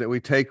amends, that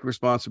we take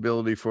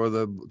responsibility for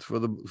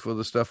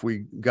the stuff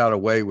we got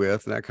away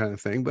with and that kind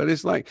of thing. But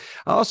it's like,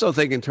 I also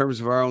think in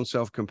terms of our own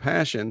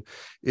self-compassion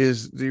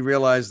is to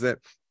realize that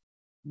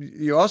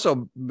you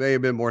also may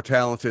have been more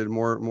talented,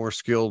 more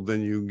skilled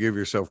than you give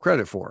yourself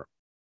credit for.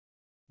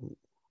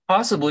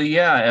 Possibly,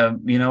 yeah.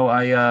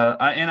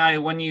 I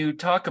when you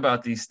talk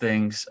about these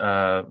things,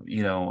 so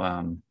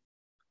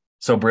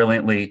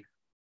brilliantly,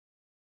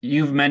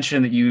 you've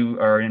mentioned that you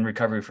are in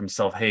recovery from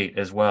self-hate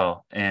as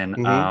well, and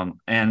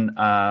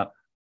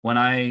when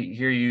I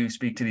hear you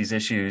speak to these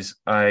issues,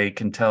 I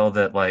can tell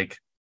that like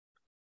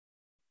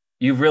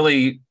you've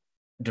really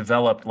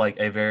developed like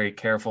a very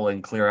careful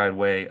and clear-eyed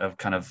way of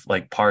kind of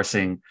like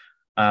parsing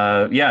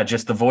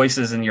just the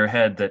voices in your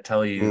head that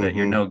tell you that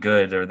you're no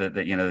good, or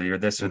that you know you're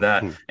this or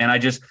that. And I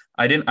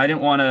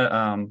didn't want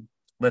to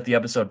let the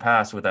episode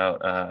pass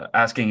without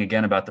asking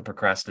again about the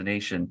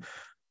procrastination.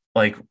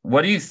 Like,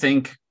 what do you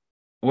think,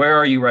 where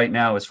are you right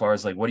now as far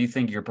as like, what do you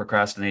think your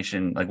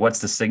procrastination, like what's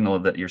the signal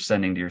that you're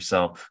sending to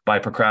yourself by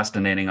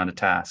procrastinating on a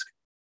task?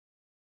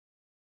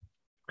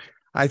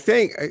 I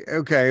think,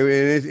 okay,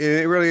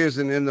 it really is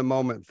an in the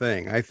moment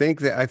thing. I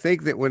think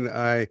that when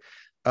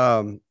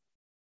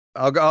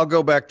I'll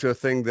go back to a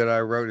thing that I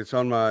wrote. It's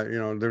on my,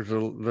 there's a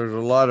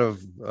lot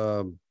of,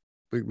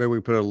 maybe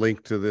we put a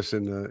link to this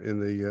in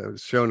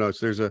the show notes.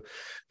 There's a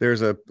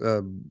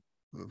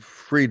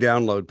free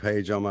download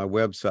page on my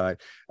website.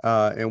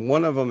 And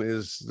one of them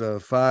is the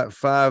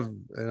five,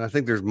 and I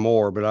think there's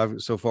more, but I've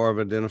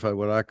identified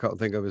what I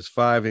think of as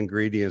 5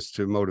 ingredients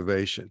to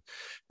motivation.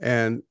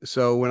 And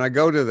so when I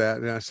go to that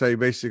and I say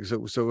basically,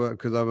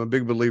 because I'm a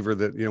big believer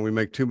that, we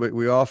make too much,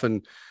 we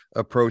often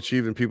approach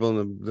even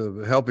people in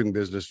the helping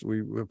business,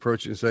 we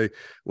approach it and say,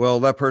 well,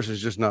 that person's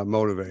just not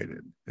motivated.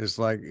 It's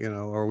like,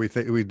 or we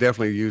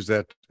definitely use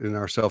that in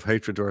our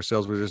self-hatred to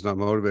ourselves. We're just not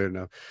motivated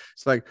enough.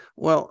 It's like,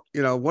 well,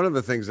 one of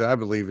the things that I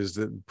believe is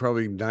that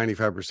probably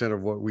 95%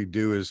 of what we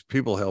do as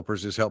people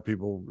helpers is help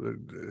people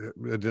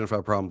identify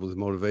problems with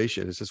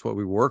motivation. It's just what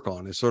we work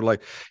on. It's sort of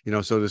like,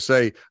 so to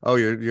say, oh,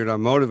 you're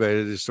not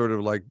motivated is sort of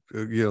like, the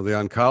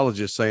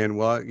oncologist saying,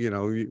 well,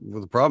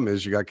 the problem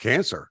is you got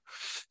cancer.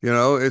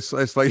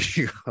 It's like,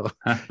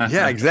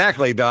 yeah,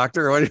 exactly,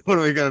 doctor. What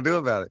are we going to do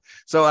about it?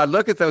 So I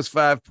look at those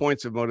 5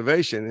 points of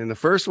motivation, and the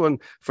first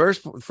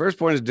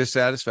point is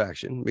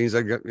dissatisfaction. Means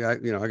I got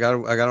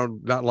to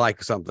not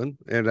like something,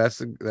 and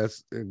that's a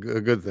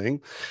good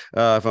thing.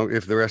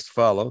 If the rest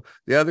follow.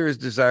 The other is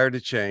desire to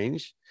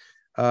change.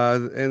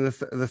 And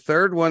the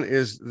third one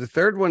is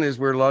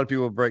where a lot of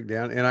people break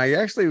down. And I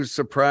actually was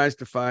surprised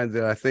to find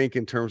that I think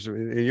in terms of,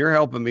 and you're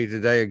helping me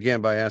today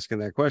again by asking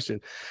that question.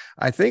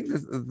 I think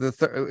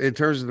in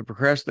terms of the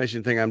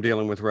procrastination thing I'm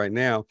dealing with right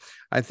now,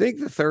 I think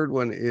the third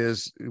one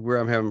is where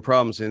I'm having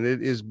problems, and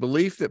it is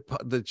belief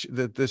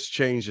that this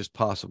change is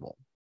possible.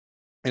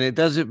 And it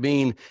doesn't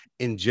mean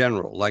in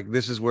general, like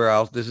this is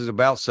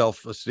about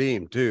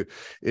self-esteem too.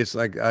 It's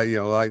like,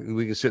 like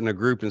we can sit in a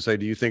group and say,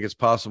 do you think it's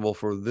possible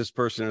for this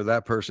person or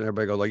that person?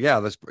 Everybody goes like,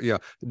 yeah, that's,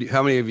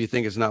 how many of you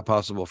think it's not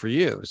possible for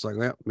you? It's like,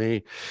 well,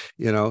 me,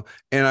 and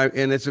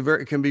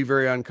it can be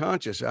very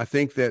unconscious. I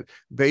think that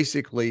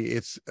basically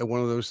it's one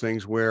of those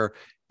things where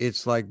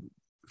it's like,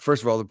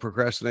 first of all, the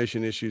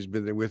procrastination issue has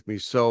been there with me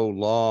so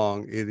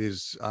long.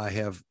 I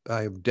have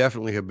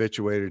definitely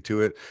habituated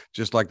to it,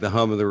 just like the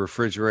hum of the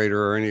refrigerator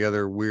or any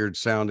other weird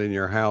sound in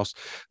your house.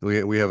 We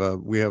have a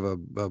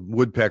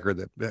woodpecker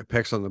that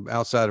pecks on the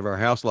outside of our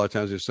house. A lot of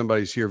times if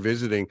somebody's here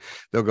visiting,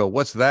 they'll go,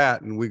 "What's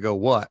that?" And we go,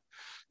 "What?"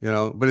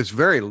 But it's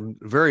very,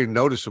 very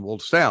noticeable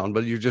sound,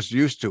 but you're just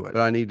used to it.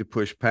 I need to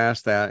push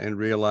past that and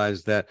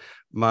realize that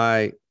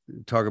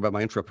talk about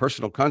my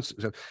intrapersonal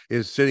concept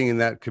is sitting in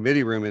that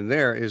committee room in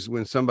there is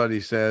when somebody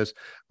says,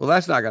 well,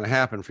 that's not going to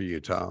happen for you,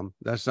 Tom.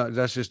 That's not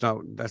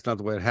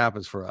the way it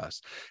happens for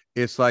us.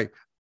 It's like,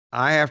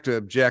 I have to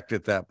object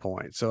at that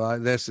point. So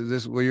this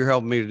what you're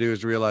helping me to do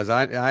is realize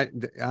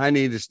I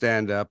need to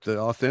stand up. The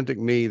authentic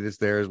me that's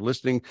there is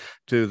listening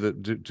to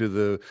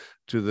the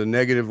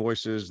negative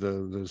voices,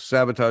 the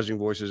sabotaging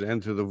voices,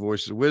 and to the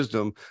voice of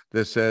wisdom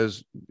that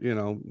says,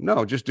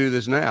 no, just do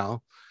this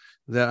now.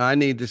 That I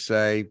need to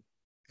say,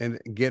 and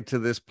get to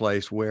this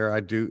place where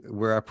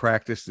I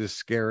practice this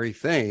scary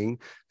thing,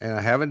 and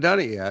I haven't done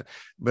it yet,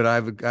 but I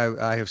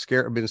have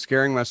been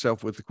scaring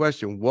myself with the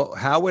question,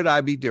 how would I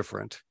be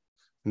different?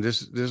 And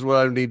this is what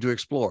I need to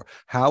explore.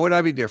 How would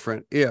I be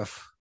different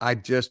if I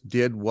just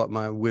did what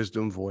my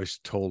wisdom voice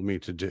told me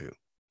to do?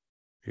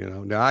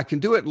 Now I can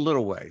do it in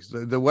little ways.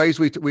 The ways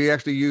we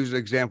actually use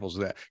examples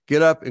of that.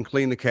 Get up and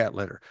clean the cat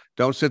litter.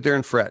 Don't sit there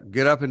and fret.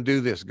 Get up and do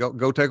this.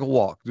 Go take a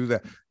walk. Do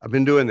that. I've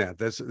been doing that.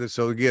 That's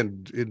so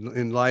again,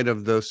 in light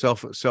of the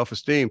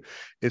self-esteem,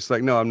 it's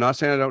like, no, I'm not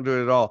saying I don't do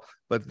it at all,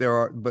 but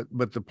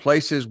but the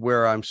places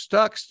where I'm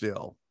stuck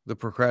still, the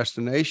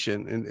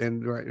procrastination,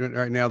 and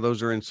right now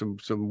those are in some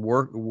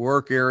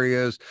work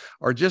areas,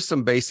 or just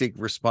some basic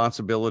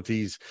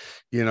responsibilities,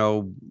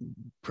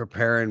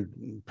 preparing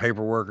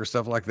paperwork or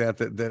stuff like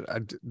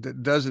that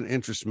doesn't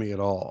interest me at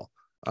all.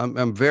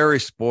 I'm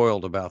very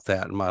spoiled about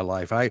that in my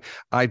life.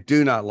 I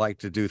do not like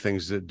to do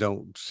things that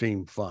don't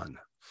seem fun.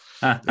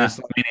 Me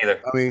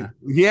neither. I mean,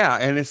 yeah,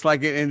 and it's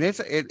like,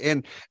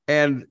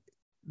 and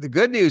the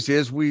good news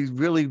is we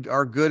really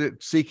are good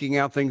at seeking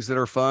out things that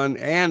are fun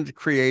and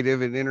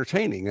creative and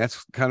entertaining.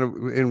 That's kind of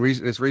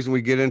it's the reason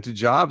we get into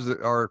jobs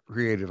that are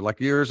creative, like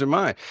yours and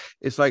mine.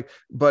 It's like,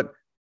 but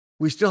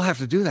we still have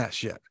to do that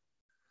shit,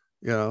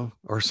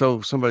 or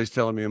so somebody's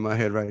telling me in my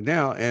head right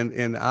now.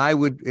 And I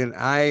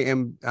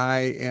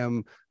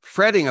am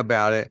fretting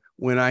about it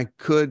when I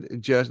could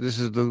just, this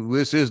is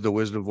the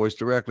wisdom voice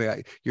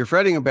directly. You're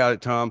fretting about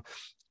it, Tom,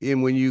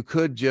 and when you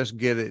could just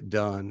get it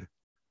done.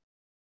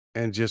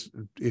 and just,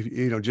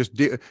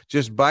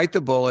 just bite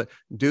the bullet,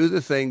 do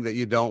the thing that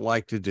you don't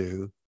like to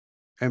do,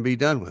 and be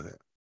done with it.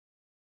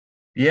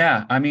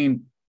 Yeah, I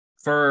mean,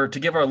 to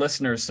give our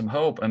listeners some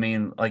hope, I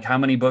mean, like, how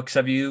many books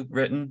have you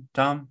written,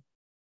 Tom?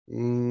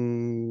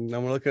 I'm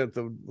looking at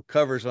the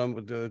covers.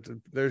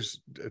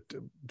 There's,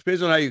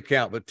 depends on how you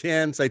count, but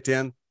 10, say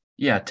 10.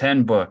 Yeah,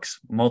 10 books,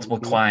 multiple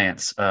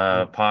clients,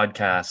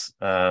 podcasts,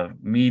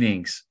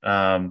 meetings,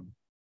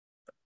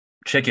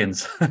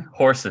 chickens,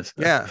 horses.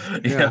 Yeah.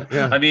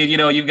 I mean,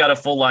 you've got a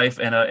full life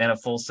and a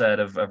full set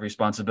of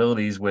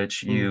responsibilities,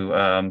 which you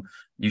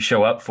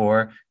show up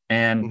for.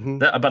 And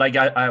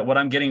but what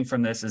I'm getting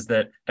from this is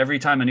that every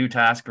time a new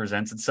task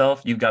presents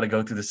itself, you've got to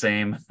go through the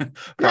same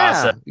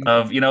process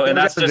of, and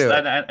that's just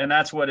and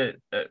that's what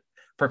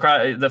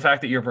the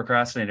fact that you're a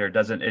procrastinator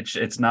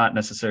it's not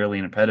necessarily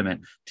an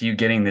impediment to you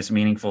getting this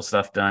meaningful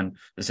stuff done,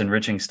 this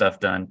enriching stuff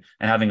done,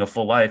 and having a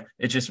full life.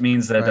 It just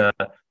means that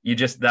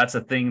that's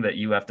a thing that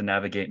you have to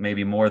navigate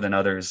maybe more than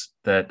others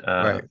that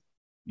are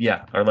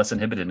less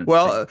inhibited.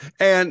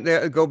 And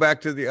go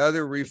back to the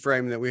other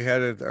reframe that we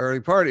had at the early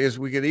part is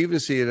we could even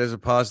see it as a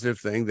positive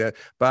thing that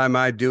by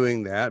my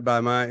doing that,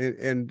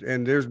 and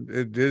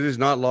it is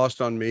not lost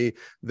on me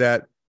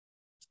that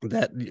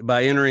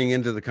by entering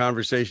into the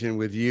conversation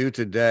with you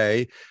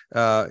today,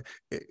 and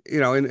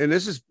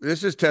this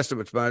is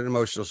testament to my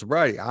emotional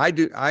sobriety.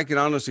 I can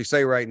honestly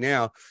say right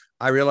now,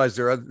 I realize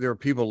there are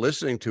people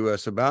listening to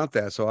us about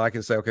that. So I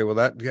can say, okay, well,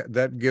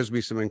 that gives me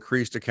some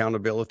increased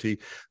accountability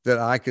that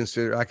I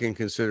can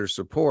consider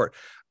support.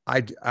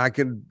 I'll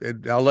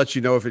let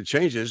you know if it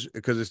changes,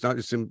 because it's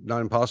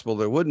not impossible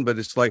that it wouldn't, but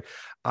it's like,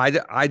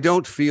 I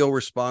don't feel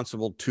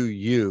responsible to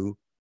you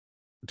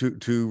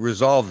to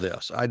resolve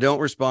this. I don't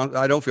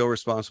feel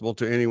responsible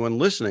to anyone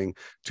listening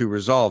to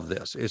resolve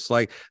this. It's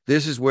like,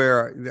 this is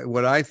where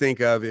what I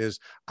think of is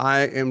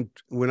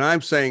when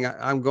I'm saying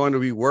I'm going to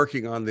be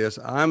working on this,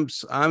 I'm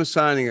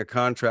signing a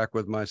contract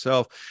with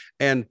myself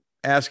and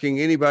asking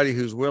anybody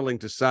who's willing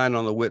to sign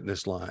on the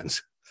witness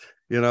lines.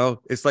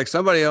 It's like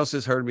somebody else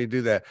has heard me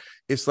do that.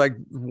 It's like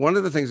one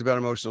of the things about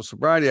emotional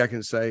sobriety I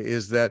can say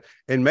is that,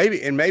 and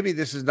maybe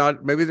this is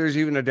not, maybe there's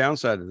even a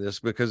downside to this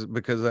because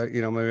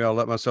maybe I'll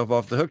let myself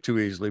off the hook too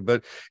easily,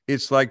 but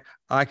it's like,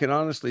 I can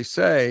honestly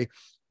say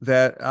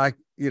that I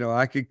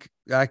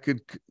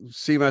could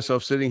see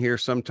myself sitting here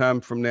sometime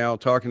from now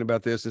talking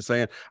about this and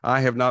saying, I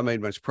have not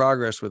made much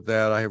progress with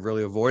that. I have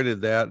really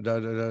avoided that,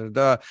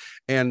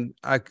 and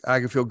I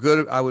could feel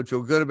good. I would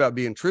feel good about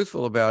being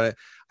truthful about it.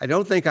 I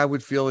don't think I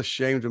would feel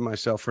ashamed of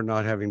myself for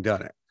not having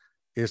done it.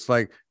 It's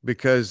like,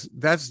 because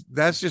that's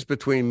just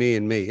between me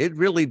and me. It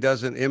really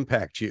doesn't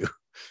impact you.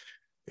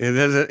 It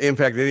doesn't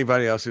impact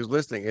anybody else who's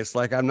listening. It's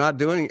like,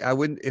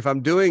 if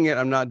I'm doing it,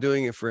 I'm not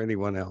doing it for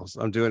anyone else.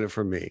 I'm doing it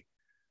for me.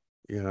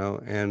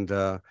 But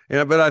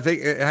I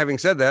think, having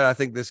said that, I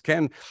think this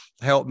can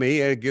help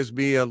me. It gives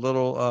me a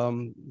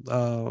little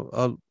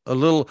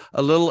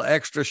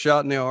extra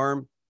shot in the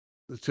arm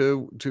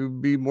to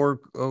be more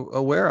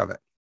aware of it.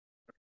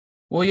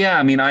 Well, yeah,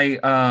 I mean,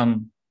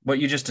 what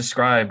you just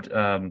described,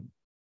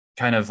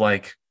 kind of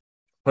like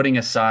putting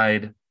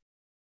aside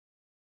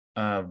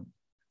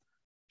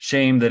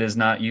shame that is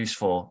not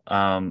useful,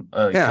 kind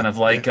of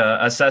like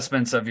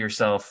assessments of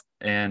yourself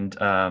and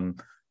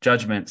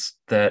judgments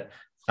that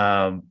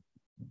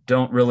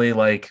don't really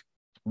like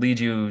lead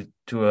you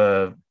to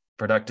a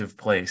productive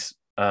place,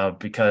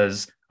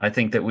 because I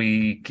think that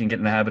we can get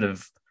in the habit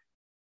of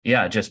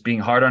just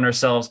being hard on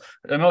ourselves.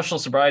 Emotional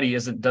sobriety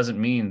doesn't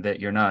mean that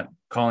you're not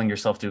calling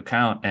yourself to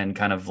account and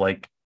kind of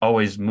like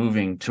always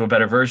moving to a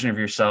better version of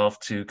yourself,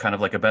 to kind of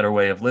like a better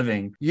way of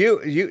living. You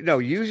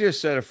just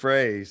said a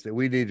phrase that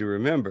we need to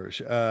remember.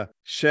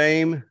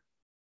 Shame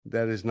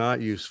that is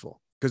not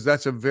useful, because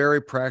that's a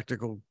very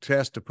practical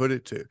test to put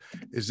it to.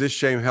 Is this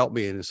shame help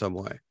me in some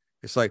way?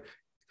 It's like,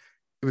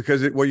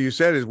 because what you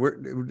said is people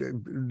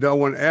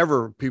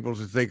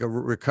to think of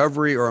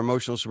recovery or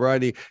emotional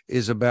sobriety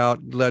is about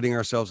letting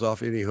ourselves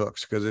off any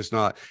hooks, because it's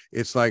not.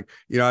 It's like,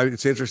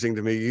 it's interesting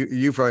to me.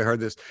 You've probably heard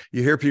this.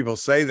 You hear people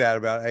say that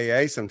about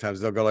AA sometimes.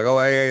 They'll go like, oh,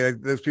 AA,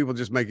 those people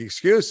just make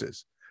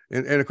excuses.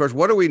 And of course,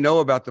 what do we know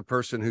about the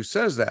person who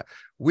says that?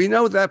 We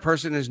know that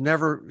person has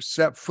never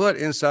set foot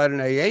inside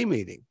an AA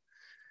meeting.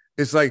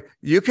 It's like,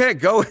 you can't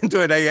go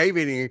into an AA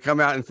meeting and come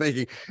out and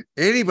thinking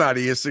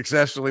anybody is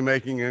successfully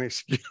making an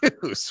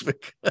excuse.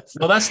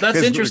 Well, that's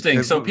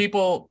interesting. So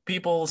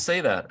people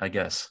say that, I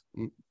guess.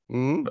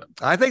 Mm-hmm.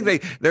 I think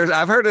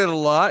I've heard it a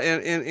lot,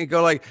 and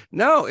go like,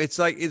 no, it's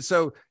like, it's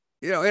so,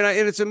 and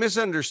it's a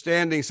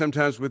misunderstanding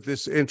sometimes with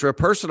this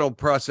intrapersonal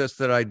process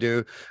that I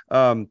do,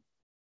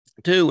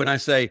 too. When I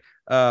say,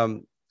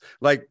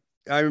 like,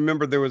 I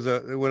remember there was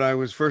when I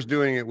was first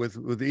doing it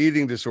with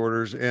eating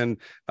disorders, and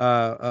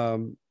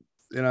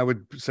I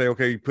would say,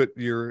 okay,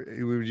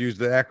 we would use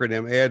the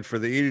acronym AID for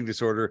the eating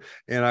disorder.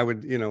 And I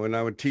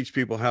would teach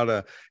people how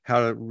to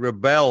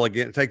rebel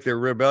against, take their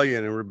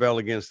rebellion and rebel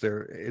against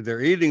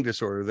their eating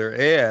disorder, their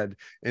AID,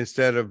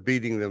 instead of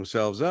beating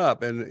themselves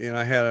up. And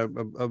I had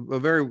a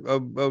very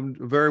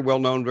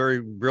well-known, very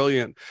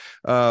brilliant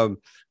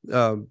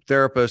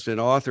therapist and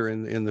author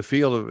in the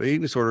field of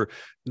eating disorder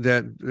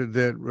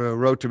that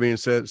wrote to me and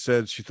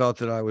said she thought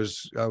that I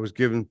was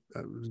giving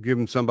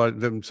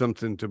them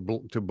something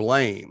to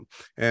blame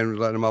and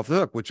letting them off the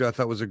hook, which I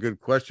thought was a good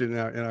question.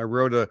 And I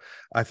wrote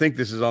I think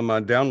this is on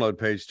my download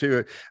page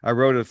too. I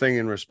wrote a thing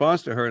in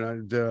response to her,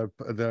 and that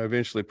I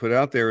eventually put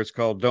out there. It's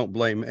called "Don't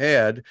Blame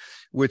Ed,"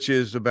 which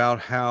is about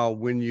how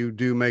when you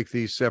do make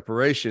these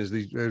separations,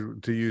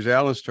 to use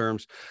Alan's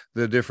terms,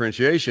 the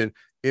differentiation,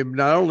 it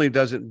not only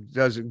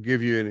doesn't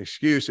give you an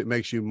excuse, it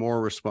makes you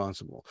more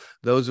responsible.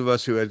 Those of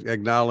us who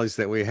acknowledge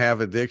that we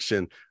have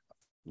addiction,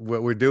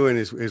 what we're doing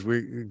is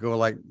we go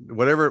like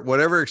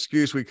whatever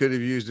excuse we could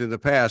have used in the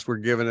past, we're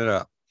giving it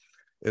up.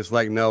 It's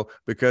like, no,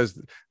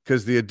 because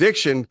the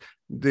addiction,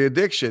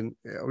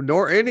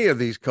 nor any of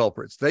these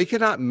culprits, they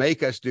cannot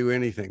make us do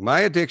anything. My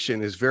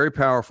addiction is very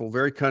powerful,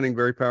 very cunning,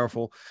 very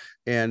powerful,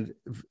 and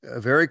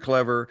very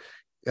clever.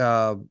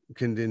 Can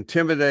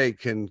intimidate,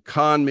 can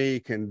con me,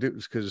 can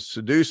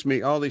seduce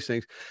me, all these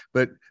things.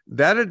 But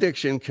that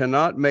addiction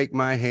cannot make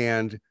my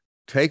hand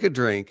take a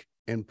drink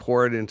and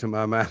pour it into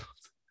my mouth.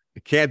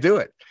 It can't do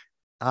it.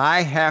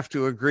 I have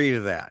to agree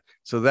to that.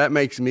 So that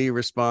makes me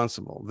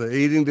responsible. The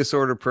eating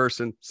disorder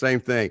person, same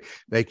thing.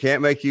 Ed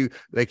cannot make you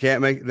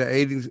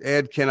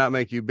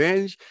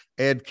binge.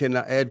 Ed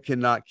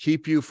cannot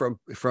keep you from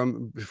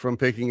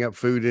picking up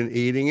food and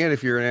eating it.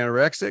 If you're an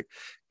anorexic,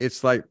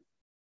 it's like,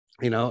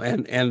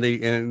 and a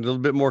little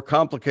bit more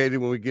complicated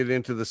when we get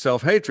into the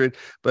self-hatred,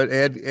 but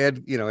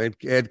Ed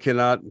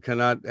cannot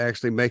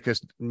actually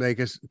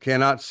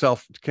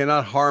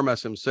cannot harm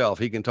us himself.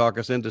 He can talk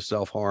us into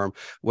self-harm,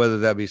 whether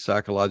that be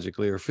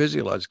psychologically or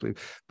physiologically,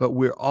 but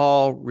we're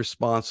all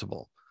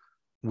responsible.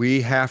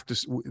 We have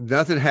to,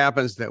 nothing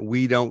happens that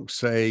we don't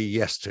say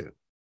yes to.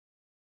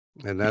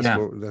 And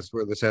that's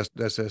where this has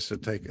to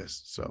take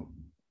us. So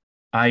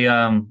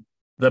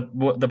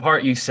the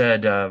part you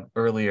said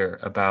earlier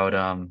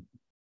about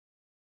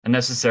a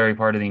necessary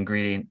part of the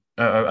ingredient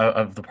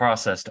of the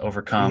process to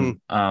overcome,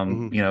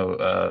 some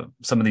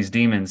of these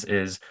demons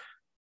is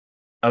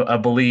a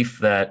belief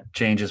that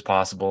change is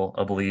possible,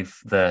 a belief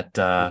that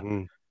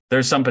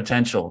there's some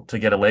potential to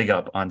get a leg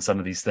up on some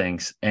of these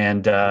things.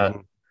 And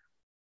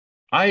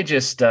I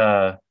just,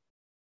 I'm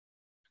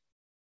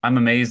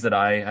amazed that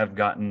I have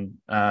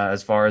gotten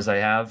as far as I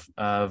have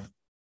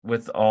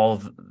with all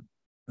of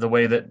the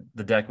way that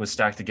the deck was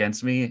stacked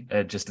against me,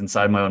 just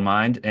inside my own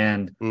mind,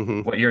 and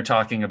what you're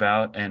talking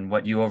about and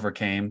what you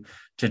overcame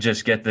to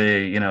just get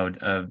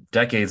the,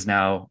 decades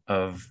now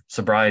of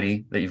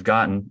sobriety that you've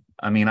gotten.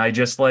 I mean, I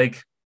just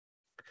like,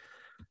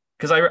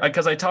 because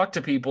I talk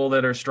to people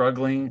that are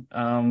struggling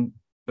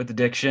with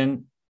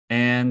addiction,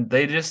 and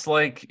they just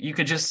like, you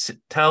could just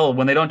tell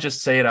when they don't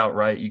just say it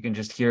outright, you can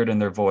just hear it in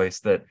their voice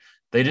that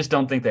they just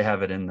don't think they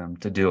have it in them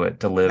to do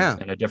it, to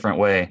live in a different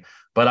way.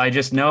 But I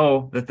just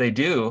know that they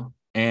do.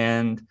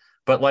 And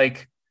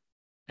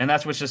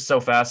that's what's just so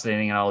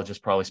fascinating. And I'll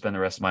just probably spend the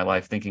rest of my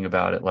life thinking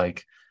about it,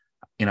 like,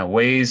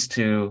 ways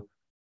to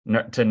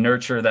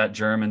nurture that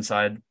germ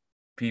inside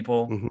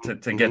people, to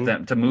get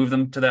them, to move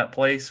them to that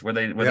place where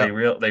they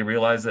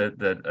realize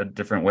that a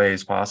different way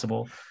is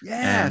possible.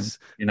 Yes.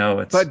 And,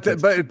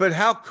 but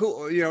how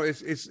cool,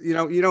 it's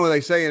when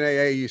they say in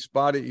AA, you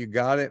spot it, you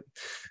got it,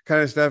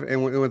 kind of stuff.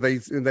 And when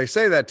they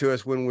say that to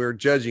us when we're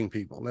judging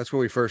people, that's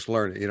when we first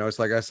learn it. It's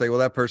like I say, well,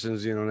 that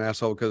person's an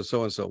asshole because of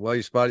so and so. Well,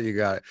 you spot it, you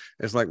got it.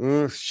 It's like,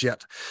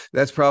 shit,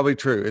 that's probably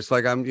true. It's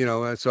like I'm,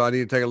 so I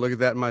need to take a look at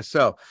that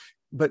myself.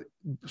 But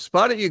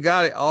spot it, you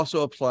got it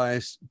also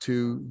applies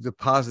to the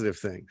positive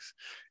things.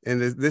 And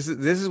this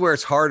is where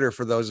it's harder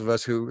for those of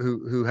us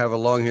who have a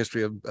long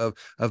history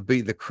of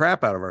beating the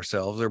crap out of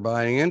ourselves or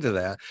buying into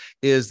that.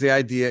 Is the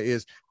idea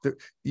is that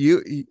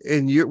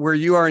where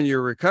you are in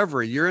your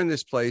recovery, you're in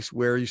this place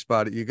where you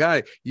spot it, you got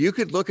it. You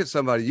could look at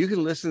somebody, you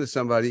can listen to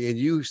somebody, and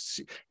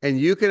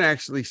you can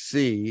actually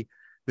see.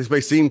 This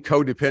may seem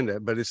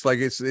codependent, but it's like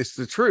it's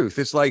the truth.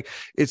 It's like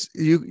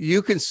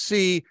you can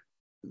see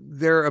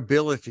their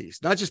abilities,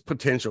 not just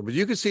potential, but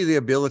you can see the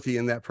ability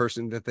in that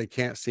person that they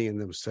can't see in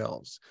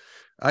themselves.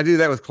 I do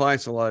that with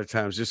clients a lot of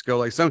times. Just go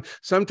like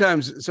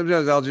sometimes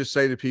I'll just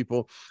say to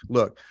people,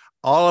 look,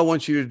 all I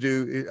want you to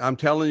do, I'm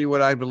telling you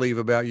what I believe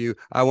about you.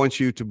 I want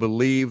you to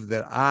believe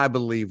that I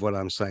believe what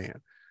I'm saying.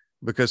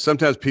 Because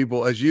sometimes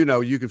people, as you know,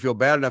 you can feel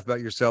bad enough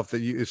about yourself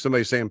that if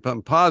somebody's saying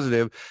something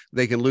positive,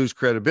 they can lose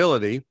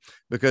credibility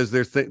because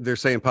they're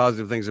saying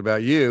positive things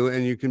about you,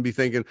 and you can be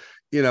thinking,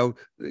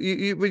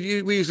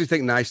 we usually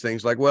think nice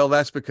things like, well,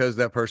 that's because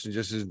that person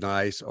just is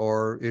nice.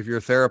 Or if you're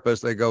a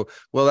therapist, they go,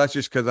 well, that's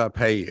just because I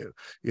pay you.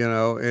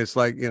 It's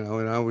like,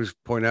 and I always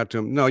point out to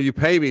them, no, you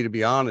pay me to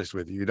be honest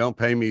with you. You don't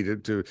pay me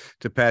to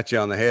pat you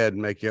on the head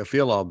and make you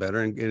feel all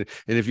better. And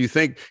if you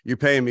think you're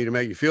paying me to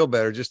make you feel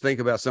better, just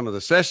think about some of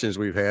the sessions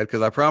we've had,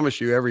 because I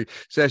promise you, every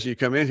session you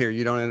come in here,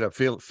 you don't end up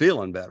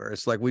feeling better.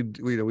 It's like we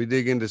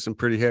dig into some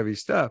pretty heavy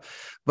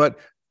stuff. But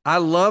I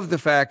love the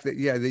fact that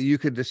you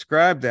could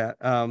describe that.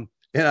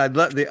 And I'd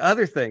love the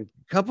other thing,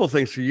 couple of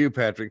things for you,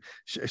 Patrick.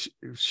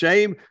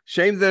 Shame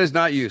that is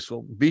not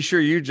useful. Be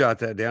sure you jot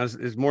that down.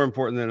 It's more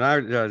important than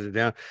I jot it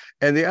down.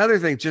 And the other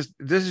thing,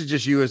 this is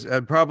just you as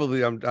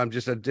probably I'm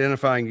just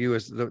identifying you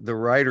as the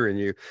writer in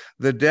you.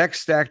 The deck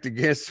stacked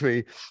against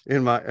me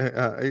in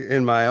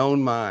my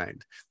own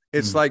mind.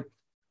 It's like,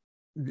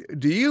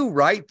 do you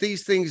write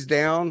these things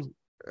down?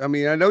 I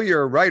mean, I know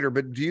you're a writer,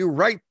 but do you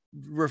write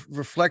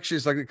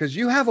reflections like, because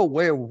you have a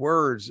way of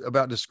words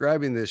about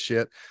describing this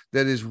shit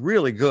that is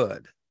really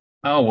good.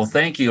 Oh, well,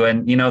 thank you.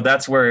 And,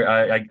 that's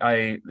where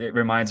it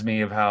reminds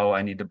me of how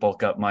I need to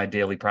bulk up my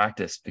daily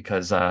practice,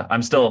 because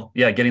I'm still,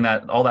 getting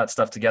all that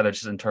stuff together,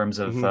 just in terms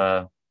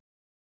of,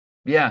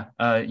 you got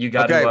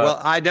to. Okay,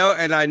 well,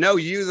 I know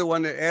you, the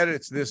one that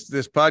edits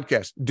this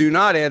podcast. Do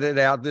not edit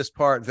out this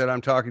part that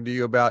I'm talking to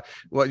you about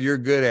what you're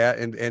good at,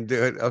 and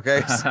do it.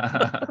 Okay,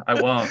 I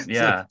won't.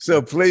 Yeah.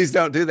 So please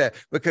don't do that,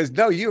 because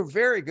no, you're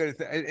very good at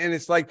that, and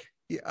it's like,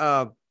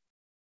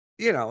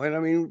 and I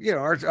mean,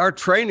 our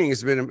training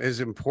is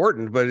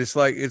important, but it's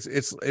like it's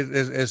as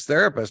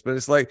therapists, but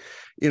it's like,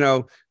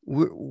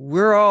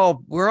 we're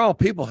all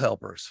people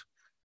helpers,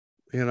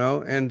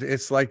 and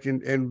it's like,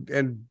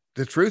 and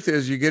the truth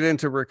is, you get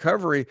into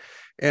recovery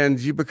and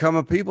you become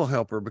a people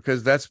helper,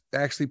 because that's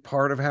actually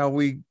part of how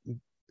we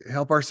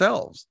help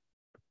ourselves.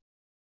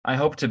 I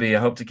hope to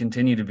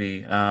continue to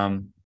be.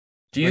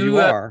 You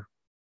are.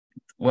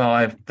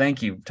 Well,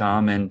 thank you,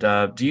 Tom. And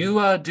do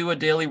you do a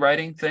daily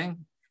writing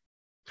thing?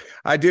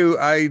 I do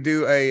a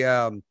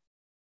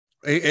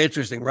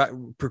interesting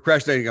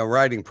procrastinating a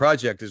writing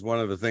project is one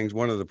of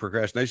the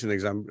procrastination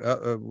things I'm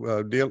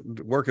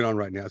working on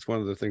right now. It's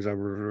one of the things I'm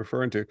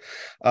referring to.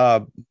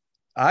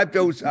 I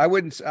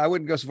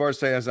wouldn't go so far as to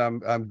say as I'm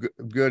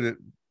good at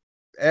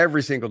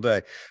every single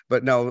day,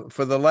 but no,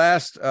 for the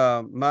last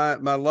my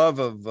love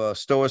of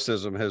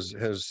stoicism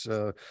has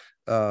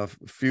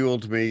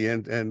fueled me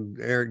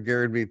and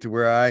geared me to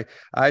where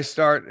I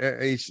start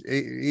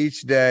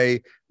each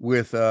day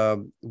with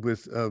have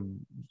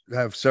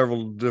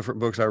several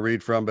different books I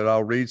read from, but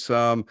I'll read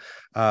some.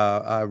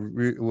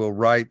 Will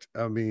write.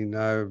 I mean,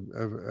 I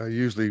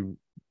usually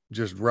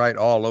just write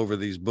all over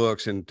these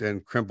books and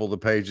crimple the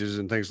pages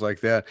and things like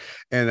that.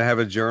 And I have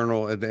a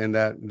journal in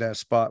that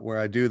spot where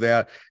I do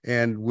that.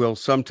 And we'll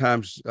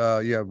sometimes,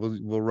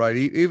 we'll write,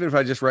 even if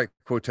I just write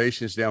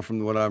quotations down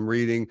from what I'm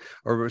reading,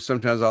 or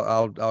sometimes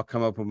I'll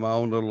come up with my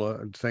own little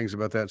things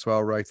about that. So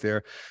I'll write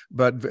there,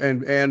 but,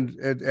 and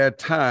at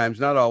times,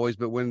 not always,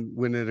 but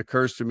when it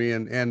occurs to me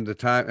and the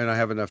time, and I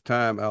have enough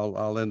time,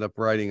 I'll end up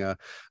writing a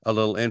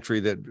little entry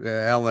that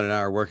Alan and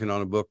I are working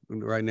on a book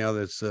right now.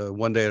 That's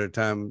One Day at a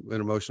Time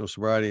in Emotional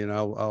Sobriety. And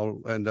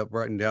I'll end up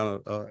writing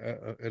down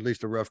at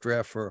least a rough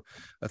draft for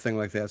a thing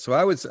like that. So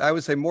I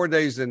would say more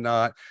days than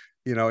not.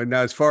 And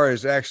now as far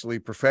as actually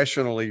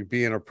professionally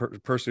being a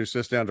person who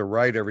sits down to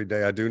write every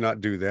day, I do not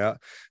do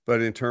that.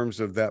 But in terms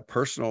of that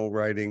personal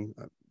writing,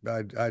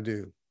 I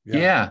do.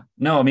 Yeah.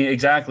 No, I mean,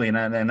 exactly.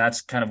 And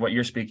that's kind of what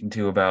you're speaking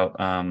to about,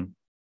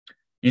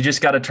 you just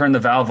got to turn the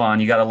valve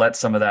on. You got to let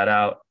some of that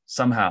out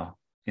somehow,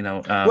 even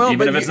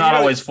if it's not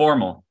always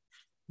formal.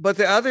 But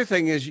the other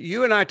thing is,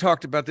 you and I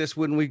talked about this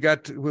when we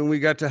got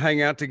to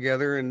hang out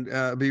together and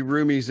be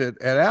roomies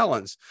at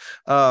Alan's.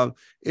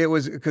 It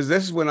was because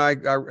this is when I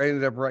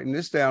ended up writing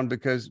this down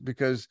because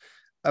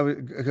I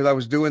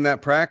was doing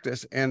that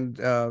practice and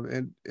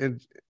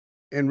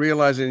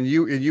realizing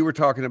you were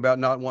talking about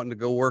not wanting to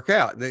go work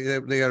out. They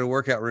had a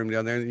workout room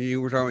down there, and you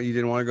were talking about you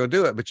didn't want to go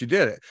do it, but you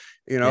did it.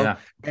 Yeah.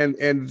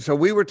 And so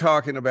we were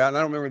talking about, and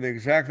I don't remember the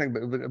exact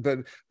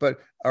thing,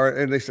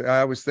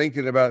 I was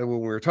thinking about it when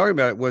we were talking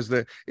about it, was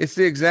that it's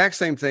the exact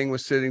same thing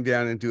with sitting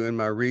down and doing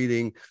my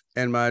reading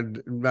and my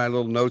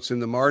little notes in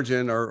the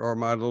margin or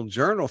my little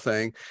journal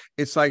thing.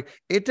 It's like,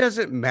 it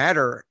doesn't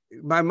matter.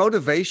 My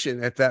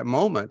motivation at that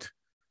moment,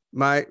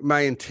 my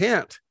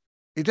intent,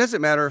 it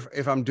doesn't matter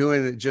if I'm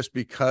doing it just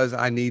because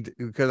I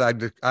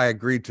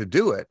agreed to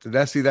do it.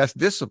 That's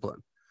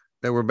discipline.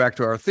 That we're back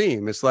to our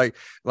theme. It's like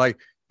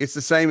it's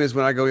the same as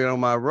when I go on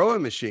my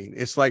rowing machine.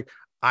 It's like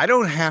I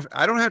don't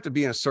have to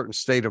be in a certain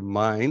state of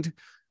mind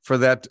for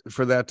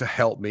that to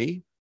help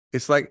me.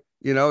 It's like,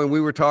 and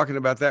we were talking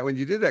about that when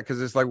you did that,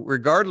 because it's like,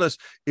 regardless,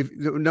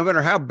 no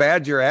matter how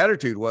bad your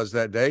attitude was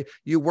that day,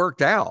 you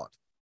worked out.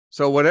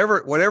 So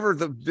whatever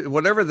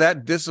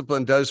that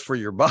discipline does for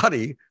your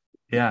body,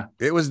 yeah,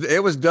 it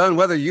was done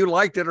whether you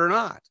liked it or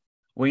not.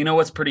 Well,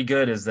 what's pretty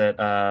good is that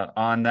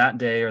on that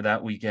day or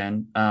that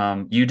weekend,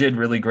 you did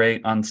really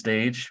great on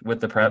stage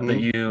with the prep that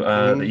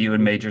you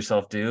had made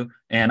yourself do,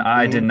 and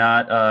I did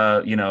not,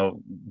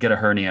 get a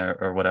hernia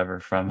or whatever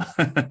from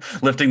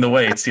lifting the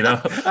weights.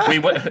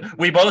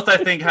 We both, I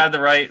think,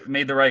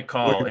 made the right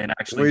call, and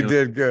actually we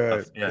did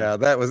good. Yeah,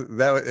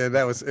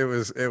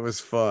 it was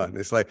fun.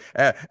 It's like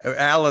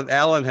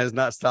Alan has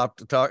not stopped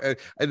to talk,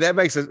 and that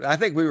makes it. I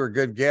think we were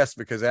good guests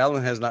because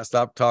Alan has not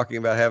stopped talking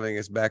about having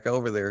us back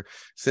over there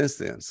since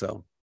then.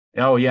 So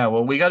oh yeah,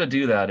 well, we got to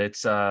do that.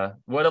 It's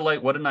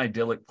what an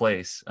idyllic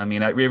place. I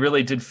mean, it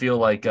really did feel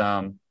like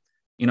I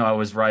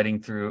was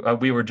riding through,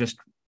 we were just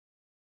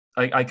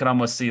I could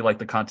almost see like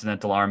the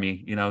Continental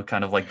Army, you know,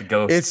 kind of like the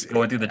ghosts It's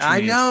going through the trees.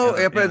 I know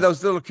up Yeah. in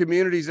those little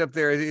communities up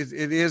there. It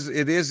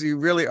is. You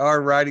really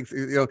are riding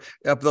through,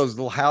 up those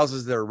little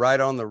houses that are right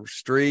on the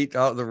street,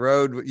 out the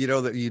road.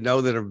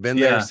 That have been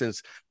there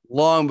since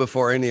long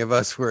before any of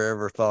us were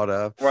ever thought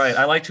of. Right.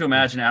 I like to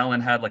imagine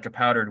Alan had like a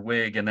powdered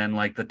wig, and then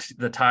like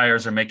the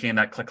tires are making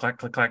that click clack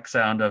click clack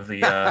sound of the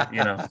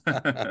you know.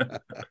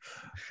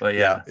 But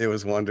yeah, it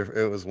was wonderful.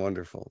 It was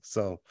wonderful.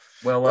 So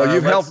well,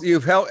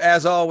 you've helped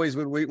as always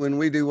when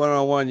we do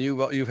one-on-one.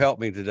 You've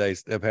helped me today,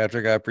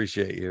 Patrick. I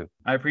appreciate you.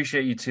 I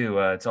appreciate you too.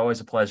 It's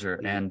always a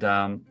pleasure. And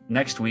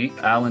next week,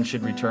 Alan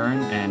should return,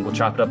 and we'll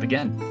chop it up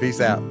again.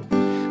 Peace out.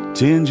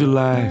 Tend your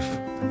life,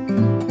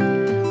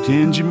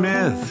 tend your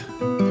myth.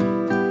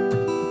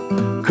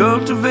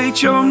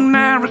 Cultivate your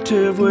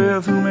narrative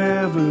with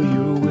whomever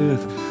you're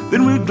with.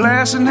 Then with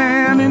glass in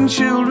hand and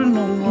children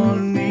on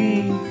one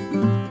knee,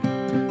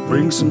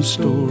 bring some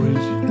stories,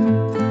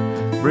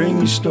 bring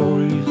your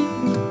stories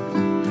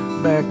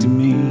back to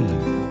me.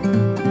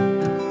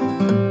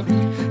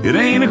 It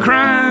ain't a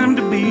crime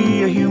to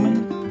be a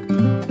human.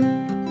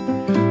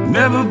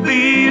 Never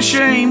be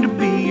ashamed to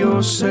be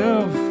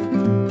yourself.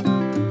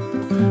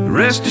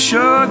 Rest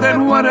assured that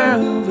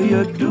whatever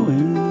you're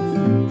doing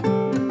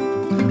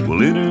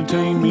will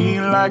entertain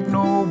me like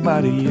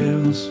nobody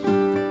else.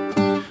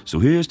 So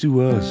here's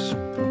to us,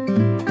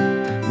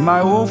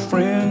 my old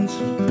friends,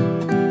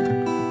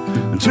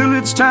 until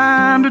it's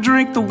time to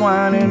drink the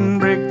wine and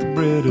break the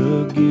bread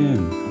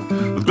again.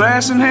 With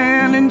glass in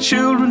hand and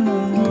children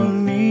on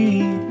one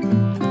knee,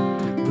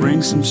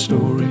 bring some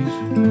stories,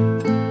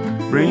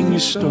 bring your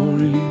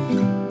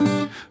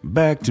stories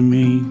back to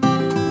me.